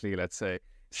drastically, let's say.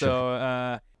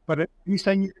 So, but are you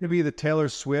saying you're going to be the Taylor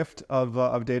Swift of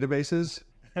databases?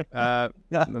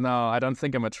 No, I don't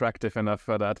think I'm attractive enough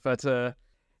for that. But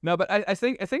no, but I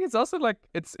think it's also like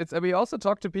it's. We also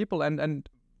talk to people, and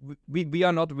we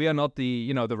are not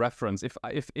the the reference. If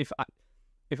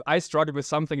I struggle with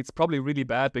something, it's probably really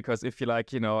bad, because if you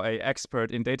like a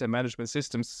expert in data management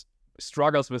systems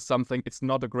struggles with something, it's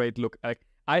not a great look.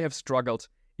 I have struggled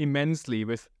immensely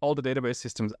with all the database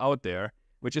systems out there,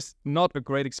 which is not a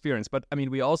great experience. But I mean,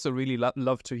 we also really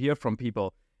love to hear from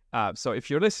people. So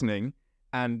if you're listening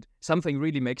and something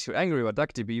really makes you angry about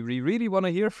DuckDB, we really want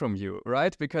to hear from you,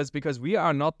 right? Because we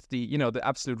are not the the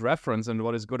absolute reference on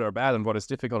what is good or bad and what is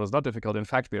difficult or is not difficult. In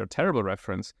fact, we are a terrible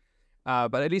reference.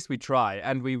 But at least we try,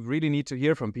 and we really need to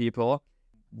hear from people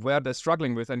where they're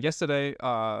struggling with. And yesterday,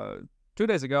 2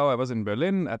 days ago, I was in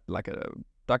Berlin at like a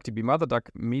DuckDB MotherDuck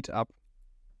meetup,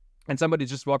 and somebody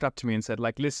just walked up to me and said,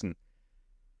 like, listen,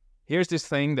 here's this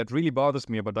thing that really bothers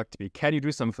me about DuckDB. Can you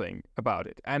do something about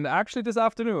it? And actually this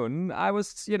afternoon, I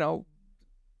was,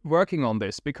 working on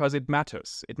this because it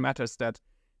matters. It matters that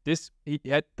this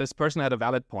person had a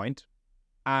valid point,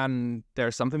 and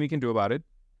there's something we can do about it.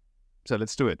 So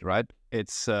let's do it, right?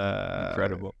 It's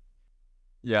incredible.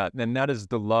 Yeah, and that is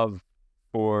the love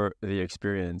for the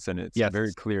experience. And it's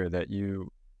very clear that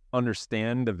you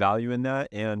understand the value in that,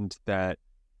 and that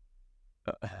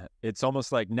it's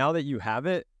almost like now that you have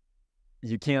it,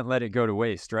 you can't let it go to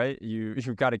waste, right?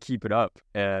 You've got to keep it up.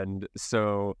 And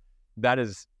so that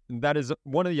is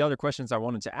one of the other questions I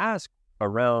wanted to ask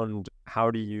around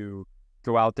how do you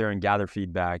go out there and gather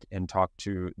feedback and talk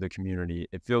to the community.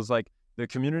 It feels like the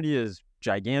community is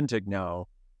gigantic now,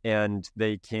 and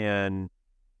they can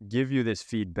give you this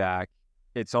feedback.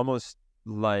 It's almost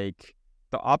like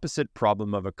the opposite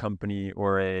problem of a company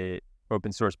or a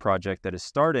open source project that is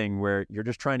starting, where you're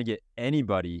just trying to get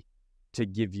anybody to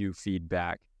give you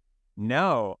feedback.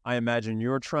 Now, I imagine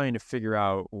you're trying to figure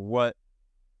out what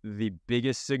the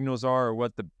biggest signals are, or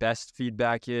what the best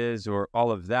feedback is, or all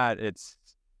of that. It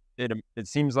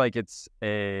seems like it's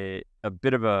a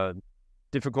bit of a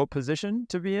difficult position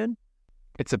to be in.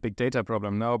 It's a big data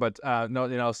problem, no, but no,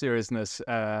 in all seriousness,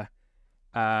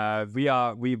 we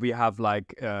have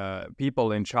like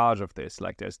people in charge of this.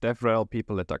 Like there's DevRel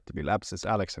people at DuckDB Labs, there's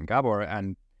Alex and Gabor,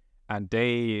 and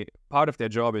part of their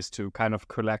job is to kind of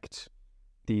collect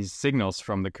these signals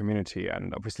from the community.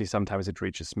 And obviously sometimes it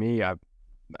reaches me.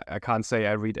 I can't say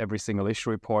I read every single issue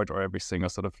report or every single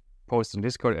sort of post on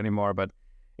Discord anymore, but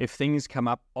if things come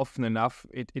up often enough,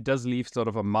 it does leave sort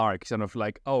of a mark, sort of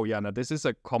like, oh yeah, now this is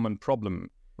a common problem.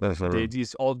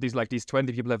 These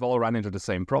 20 people have all run into the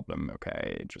same problem.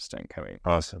 Okay, interesting.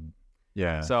 Awesome.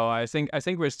 Yeah. So I think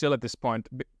we're still at this point,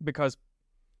 because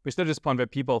we're still at this point where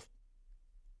people,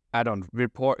 I don't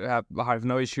have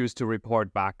no issues to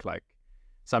report back. Like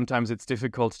sometimes it's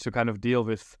difficult to kind of deal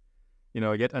with,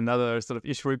 yet another sort of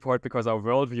issue report, because our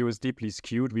worldview is deeply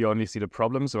skewed. We only see the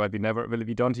problem, so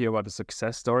we don't hear about the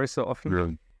success story so often.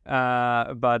 Really?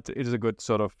 But it is a good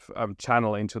sort of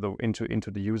channel into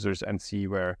the users and see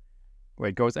where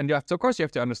it goes. And of course you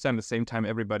have to understand at the same time,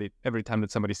 every time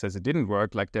that somebody says it didn't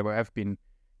work, like there have been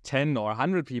 10 or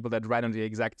 100 people that ran on the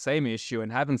exact same issue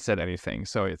and haven't said anything.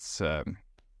 So it's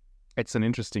an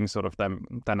interesting sort of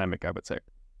dynamic, I would say.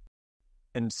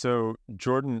 And so,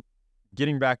 Jordan,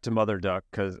 getting back to Mother Duck,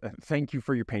 because thank you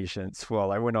for your patience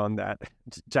while I went on that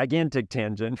gigantic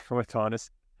tangent with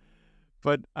Honest.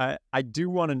 But I do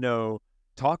want to know,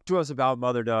 talk to us about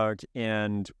Mother Duck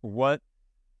and what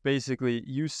basically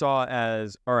you saw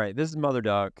as, all right, this is Mother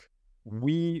Duck.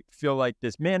 We feel like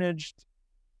this managed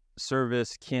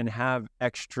service can have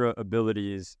extra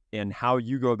abilities, and how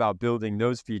you go about building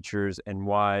those features and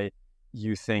why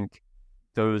you think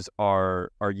those are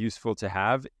useful to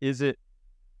have. Is it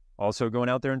also going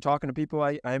out there and talking to people,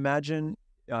 I imagine?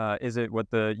 Is it what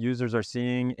the users are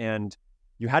seeing? And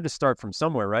you had to start from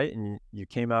somewhere, right? And you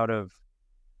came out of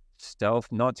Stealth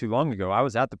not too long ago. I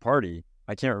was at the party.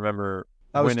 I can't remember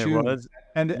when it was.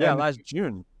 Last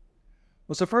June.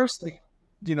 Well, so first,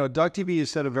 DuckDB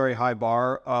has set a very high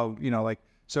bar of,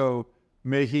 so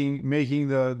making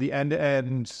the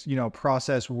end-to-end,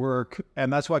 process work.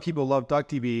 And that's why people love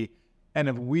DuckDB. And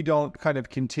if we don't kind of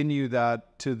continue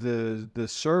that to the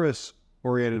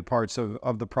service-oriented parts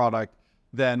of the product,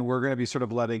 then we're going to be sort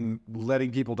of letting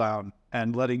people down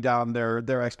and letting down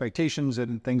their expectations,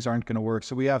 and things aren't going to work.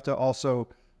 So we have to also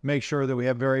make sure that we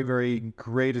have very, very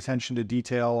great attention to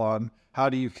detail on how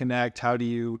do you connect, how do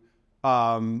you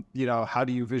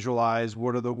visualize,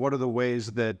 what are the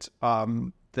ways that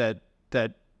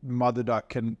Mother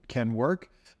Duck can work,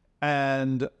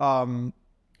 and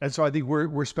so I think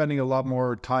we're spending a lot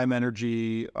more time,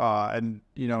 energy, and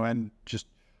just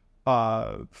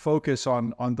focus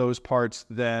on those parts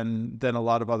than a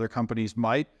lot of other companies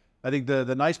might. I think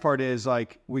the nice part is,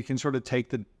 like, we can sort of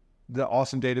take the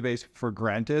awesome database for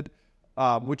granted,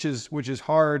 which is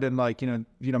hard, and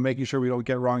making sure we don't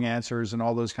get wrong answers and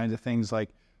all those kinds of things. Like,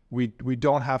 we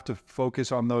don't have to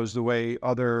focus on those the way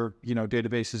other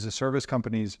databases as service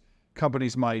companies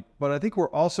might. But I think we're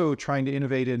also trying to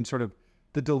innovate in sort of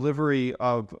the delivery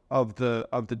of the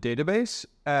database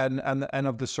and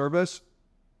of the service.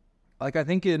 Like, I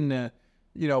think in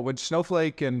when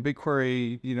Snowflake and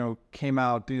BigQuery came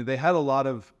out, they had a lot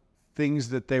of things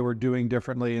that they were doing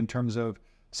differently in terms of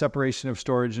separation of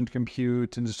storage and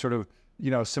compute, and just sort of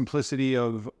simplicity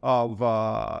of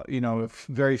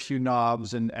very few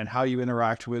knobs, and how you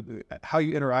interact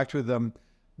with them,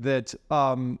 that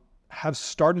have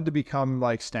started to become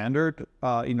like standard.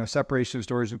 Separation of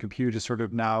storage and compute is sort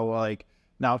of now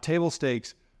table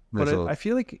stakes. But I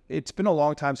feel like it's been a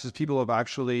long time since people have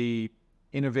actually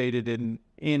innovated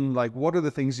in like, what are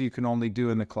the things you can only do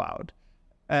in the cloud?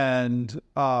 And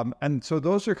so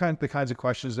those are the kinds of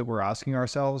questions that we're asking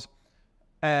ourselves.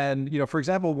 And, for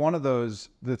example, one of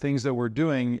the things that we're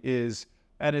doing is,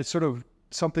 and it's sort of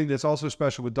something that's also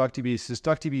special with DuckDB, is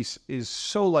DuckDB is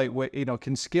so lightweight,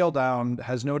 can scale down,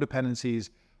 has no dependencies.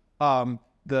 The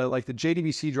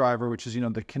JDBC driver, which is, the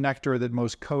connector that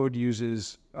most code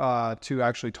uses to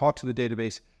actually talk to the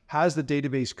database, has the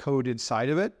database code inside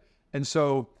of it. And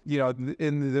so,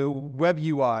 in the web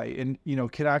UI,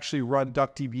 can actually run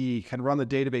DuckDB, can run the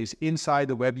database inside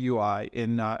the web UI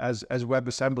as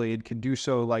WebAssembly, and can do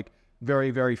so like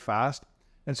very, very fast.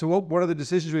 And so one of the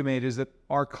decisions we made is that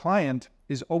our client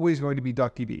is always going to be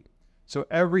DuckDB. So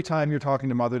every time you're talking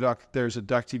to Mother Duck, there's a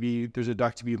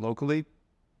DuckDB locally.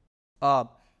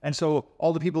 And so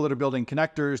all the people that are building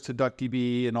connectors to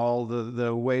DuckDB and all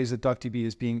the ways that DuckDB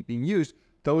is being used,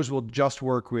 those will just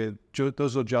work with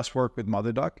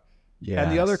Mother Duck. Yes.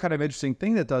 And the other kind of interesting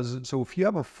thing that does, so if you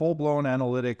have a full-blown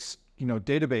analytics,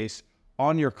 database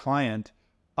on your client,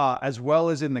 as well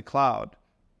as in the cloud,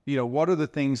 what are the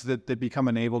things that become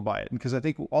enabled by it? And because I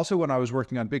think also when I was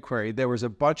working on BigQuery, there was a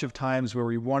bunch of times where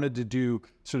we wanted to do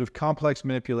sort of complex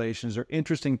manipulations or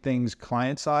interesting things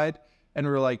client side, and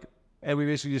we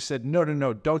basically just said,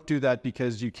 no, don't do that,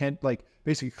 because you can't,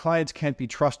 basically clients can't be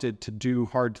trusted to do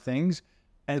hard things.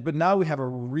 But now we have a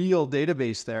real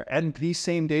database there, and the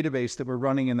same database that we're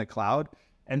running in the cloud.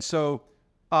 And so,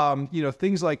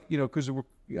 things like, because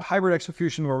hybrid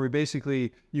execution, where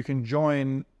you can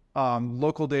join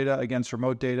local data against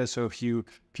remote data. So if you're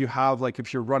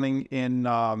running in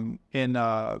a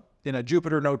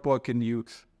Jupyter notebook, and you're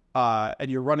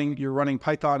running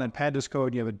Python and Pandas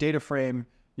code, you have a data frame,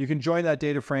 you can join that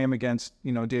data frame against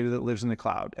data that lives in the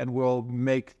cloud, and we'll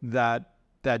make that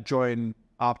join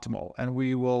optimal. And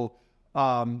we will,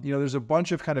 there's a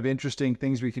bunch of kind of interesting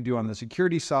things we can do on the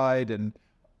security side, and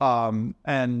also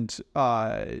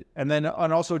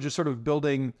just sort of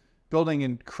building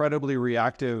incredibly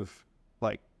reactive,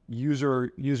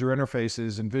 user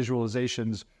interfaces and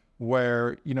visualizations,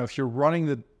 where, if you're running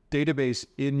the database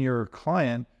in your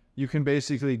client, you can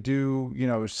basically do,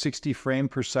 60 frame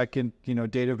per second,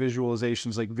 data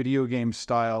visualizations like video game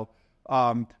style,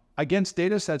 against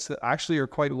data sets that actually are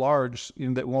quite large,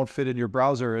 that won't fit in your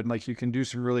browser. And like, you can do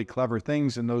some really clever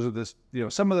things. And those are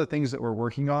some of the things that we're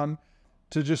working on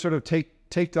to just sort of take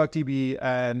DuckDB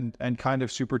and kind of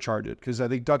supercharge it. Because I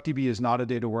think DuckDB is not a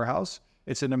data warehouse.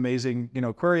 It's an amazing,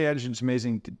 query engine, it's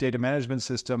amazing data management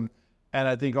system. And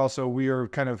I think also we are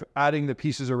kind of adding the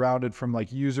pieces around it from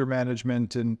like user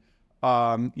management and,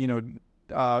 working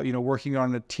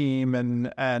on a team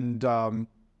and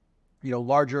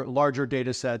larger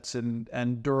data sets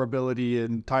and durability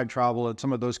and time travel and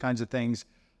some of those kinds of things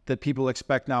that people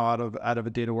expect now out of a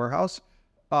data warehouse.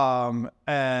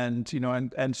 And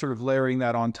sort of layering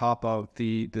that on top of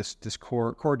this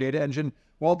core data engine,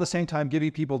 while at the same time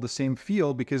giving people the same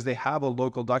feel because they have a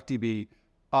local DuckDB,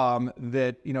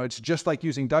 that, it's just like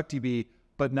using DuckDB,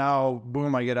 but now,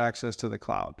 boom, I get access to the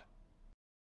cloud.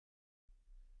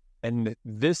 And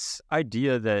this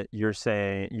idea that you're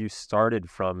saying, you started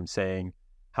from saying,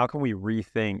 how can we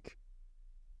rethink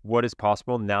what is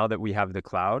possible now that we have the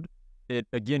cloud? It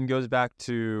again goes back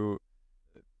to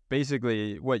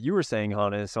basically what you were saying,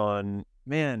 Hannes, on,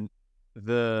 man,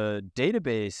 the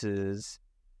databases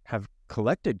have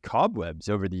collected cobwebs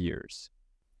over the years.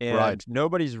 And Right.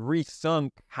 Nobody's rethunk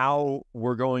how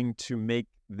we're going to make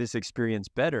this experience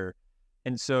better.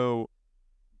 And so,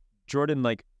 Jordan,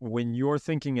 like when you're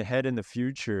thinking ahead in the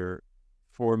future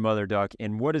for Mother Duck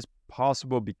and what is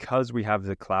possible because we have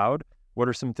the cloud, what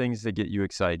are some things that get you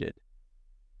excited?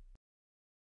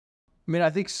 I mean,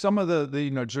 I think some of the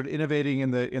sort of innovating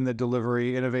in the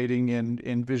delivery, innovating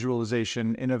in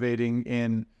visualization, innovating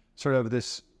in sort of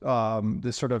this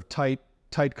sort of tight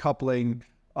coupling,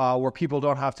 where people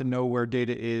don't have to know where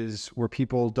data is, where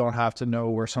people don't have to know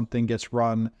where something gets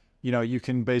run. You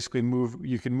can basically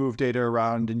move data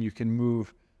around, and you can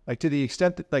move, like, to the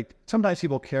extent that, like, sometimes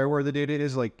people care where the data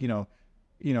is. Like,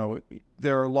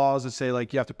 there are laws that say,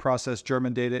 like, you have to process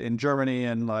German data in Germany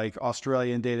and like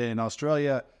Australian data in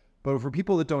Australia. But for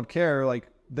people that don't care, like,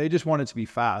 they just want it to be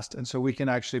fast. And so we can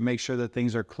actually make sure that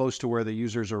things are close to where the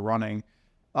users are running,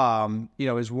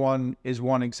 is one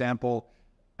example.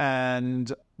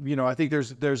 And, I think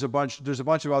there's a bunch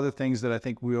of other things that I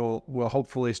think we'll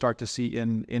hopefully start to see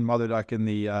in Mother Duck in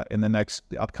the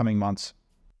upcoming months.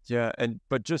 Yeah,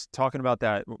 but just talking about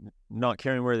that, not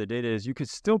caring where the data is, you could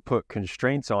still put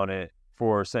constraints on it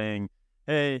for saying,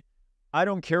 hey, I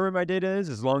don't care where my data is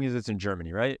as long as it's in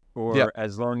Germany, right? Or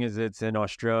as long as it's in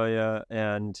Australia,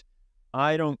 and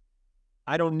I don't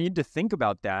need to think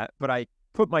about that, but I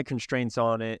put my constraints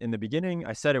on it in the beginning.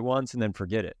 I set it once and then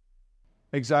forget it.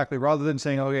 Exactly. Rather than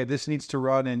saying, okay, this needs to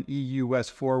run in EU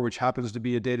West 4, which happens to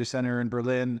be a data center in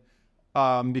Berlin,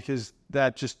 because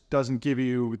that just doesn't give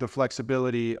you the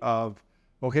flexibility of,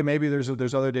 okay, maybe there's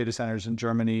other data centers in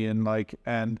Germany,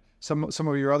 and some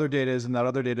of your other data is in that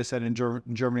other data set in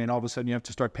Germany, and all of a sudden you have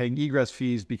to start paying egress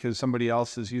fees because somebody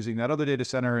else is using that other data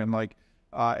center, and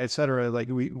et cetera. Like,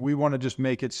 we want to just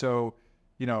make it so,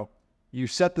 you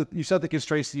set the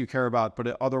constraints that you care about,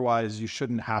 but otherwise you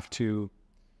shouldn't have to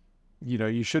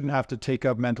take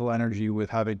up mental energy with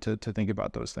having to think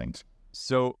about those things.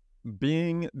 So,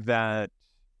 being that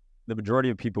the majority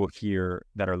of people here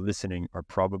that are listening are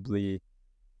probably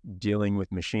dealing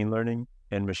with machine learning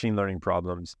and machine learning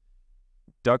problems,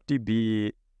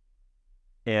 DuckDB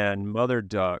and Mother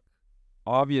Duck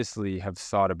obviously have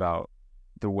thought about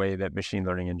the way that machine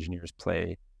learning engineers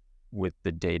play with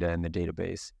the data and the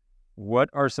database. What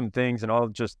are some things, and I'll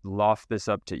just loft this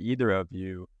up to either of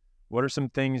you, what are some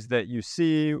things that you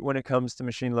see when it comes to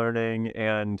machine learning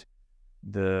and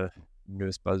the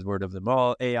newest buzzword of them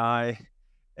all, AI,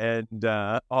 and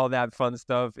all that fun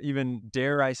stuff, even,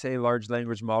 dare I say, large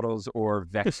language models or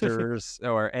vectors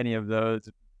or any of those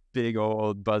big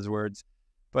old buzzwords.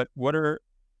 But what are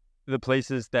the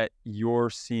places that you're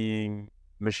seeing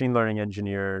machine learning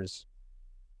engineers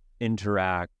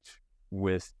interact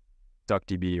with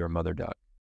DuckDB or Mother Duck?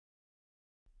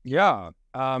 Yeah,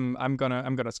 I'm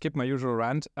gonna skip my usual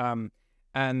rant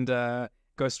and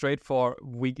go straight for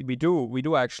we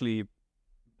do actually,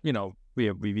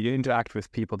 we interact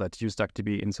with people that use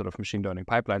DuckDB in sort of machine learning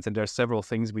pipelines, and there are several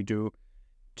things we do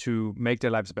to make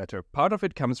their lives better. Part of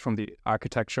it comes from the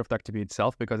architecture of DuckDB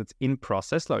itself, because it's in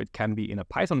process, so it can be in a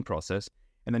Python process,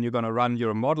 and then you're going to run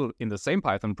your model in the same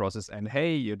Python process, and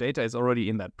hey, your data is already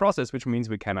in that process, which means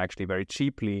we can actually very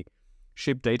cheaply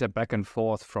ship data back and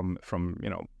forth from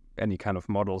any kind of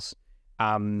models,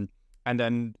 and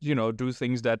then do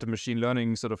things that the machine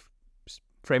learning sort of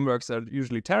frameworks are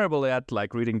usually terrible at,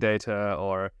 like reading data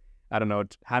or I don't know,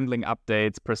 handling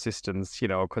updates, persistence,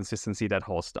 consistency, that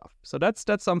whole stuff. So that's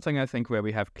something I think where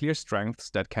we have clear strengths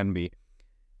that can be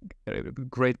a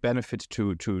great benefit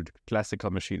to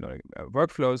classical machine learning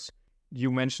workflows.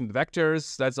 You mentioned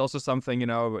vectors. That's also something,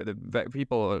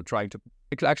 people are trying to,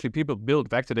 actually people build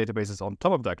vector databases on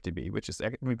top of DuckDB,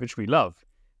 which we love.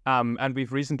 And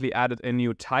we've recently added a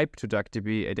new type to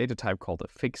DuckDB, a data type called a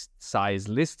fixed size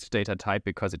list data type,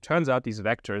 because it turns out these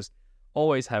vectors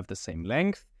always have the same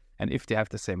length. And if they have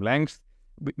the same length,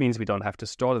 it means we don't have to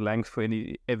store the length for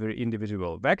every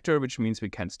individual vector, which means we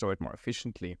can store it more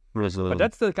efficiently. But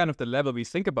that's the kind of the level we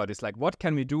think about. It's like, what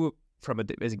can we do from a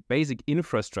basic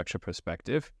infrastructure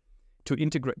perspective to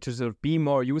integrate, to sort of be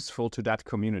more useful to that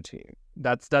community?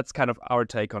 That's kind of our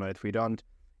take on it. We don't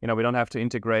have to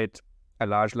integrate a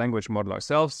large language model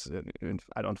ourselves.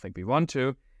 I don't think we want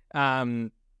to,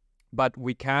 but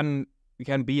we can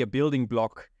be a building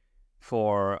block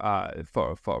for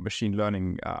machine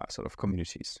learning sort of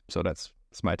communities. So that's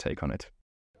my take on it.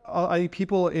 I think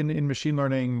people in machine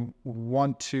learning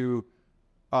want to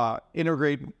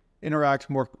interact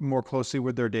more closely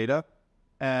with their data,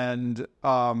 and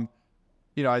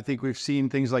I think we've seen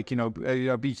things like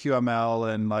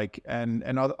BQML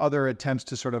and other attempts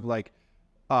to sort of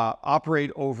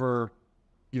operate over,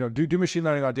 do machine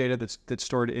learning on data that's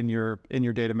stored in your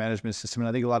data management system. And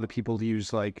I think a lot of people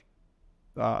use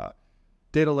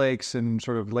data lakes and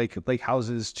sort of lake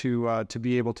houses to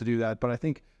be able to do that. But I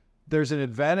think there's an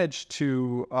advantage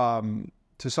to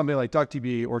something like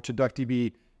DuckDB or to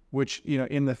DuckDB, which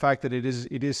in the fact that it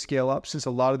is scale up, since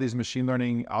a lot of these machine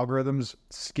learning algorithms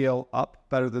scale up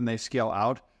better than they scale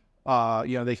out.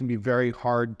 They can be very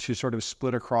hard to sort of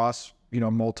split across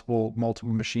multiple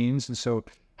machines, and so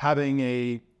having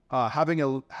a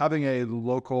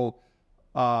local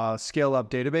scale up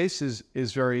database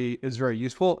is very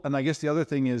useful. And I guess the other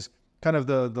thing is kind of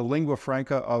the lingua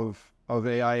franca of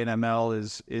AI and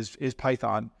ML is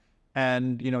Python,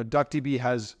 and DuckDB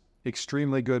has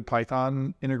extremely good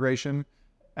Python integration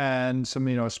and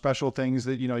some special things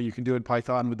that you can do in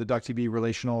Python with the DuckDB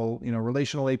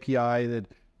relational API that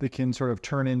can sort of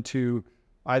turn into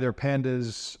either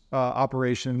Pandas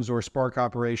operations or Spark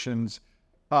operations.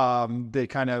 They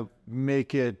kind of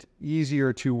make it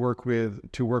easier to work with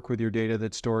your data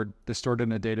that's stored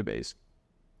in a database.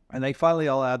 And then finally,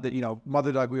 I'll add that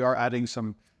MotherDuck, we are adding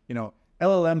some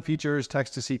LLM features,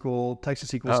 text to SQL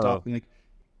stuff.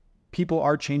 People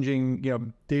are changing.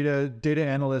 Data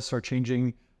analysts are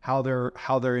changing how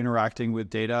they're interacting with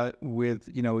data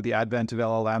with the advent of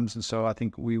LLMs, and so I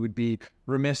think we would be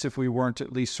remiss if we weren't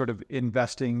at least sort of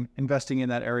investing in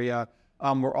that area.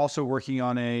 We're also working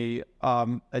on a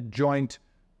joint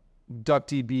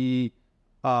DuckDB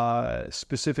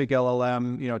specific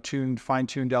LLM,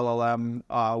 fine-tuned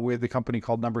LLM with a company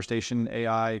called NumberStation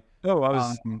AI.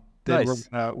 Nice.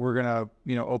 We're gonna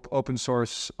open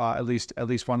source at least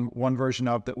one version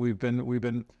of that we've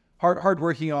been hard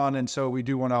working on, and so we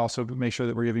do want to also make sure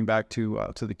that we're giving back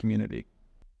to the community.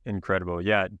 Incredible.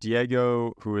 Yeah,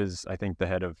 Diego, who is I think the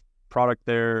head of product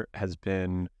there, has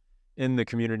been in the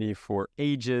community for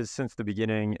ages, since the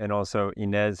beginning, and also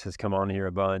Inez has come on here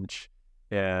a bunch,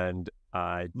 and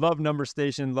I love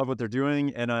NumberStation, love what they're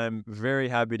doing, and I'm very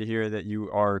happy to hear that you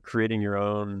are creating your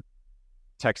own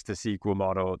text to SQL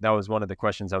model. That was one of the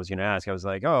questions I was going to ask. I was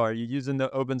like, are you using the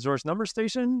open source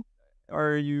NumberStation?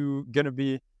 Or are you going to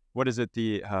be, what is it?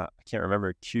 I can't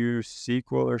remember, QSQL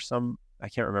or some, I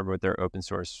can't remember what their open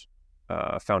source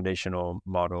foundational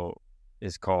model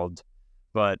is called,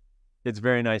 but it's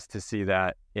very nice to see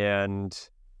that. And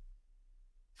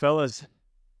fellas,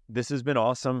 this has been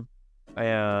awesome.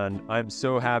 And I'm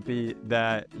so happy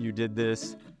that you did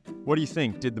this. What do you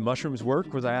think? Did the mushrooms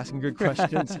work? Was I asking good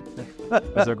questions?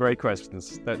 Those are great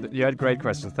questions. You had great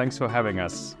questions. Thanks for having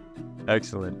us.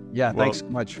 Excellent. Yeah, thanks so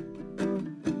much.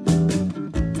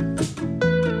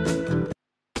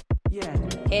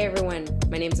 Hey everyone,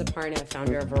 my name is Aparna,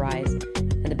 founder of Arise,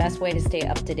 and the best way to stay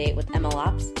up to date with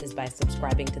MLOps is by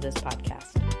subscribing to this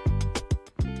podcast.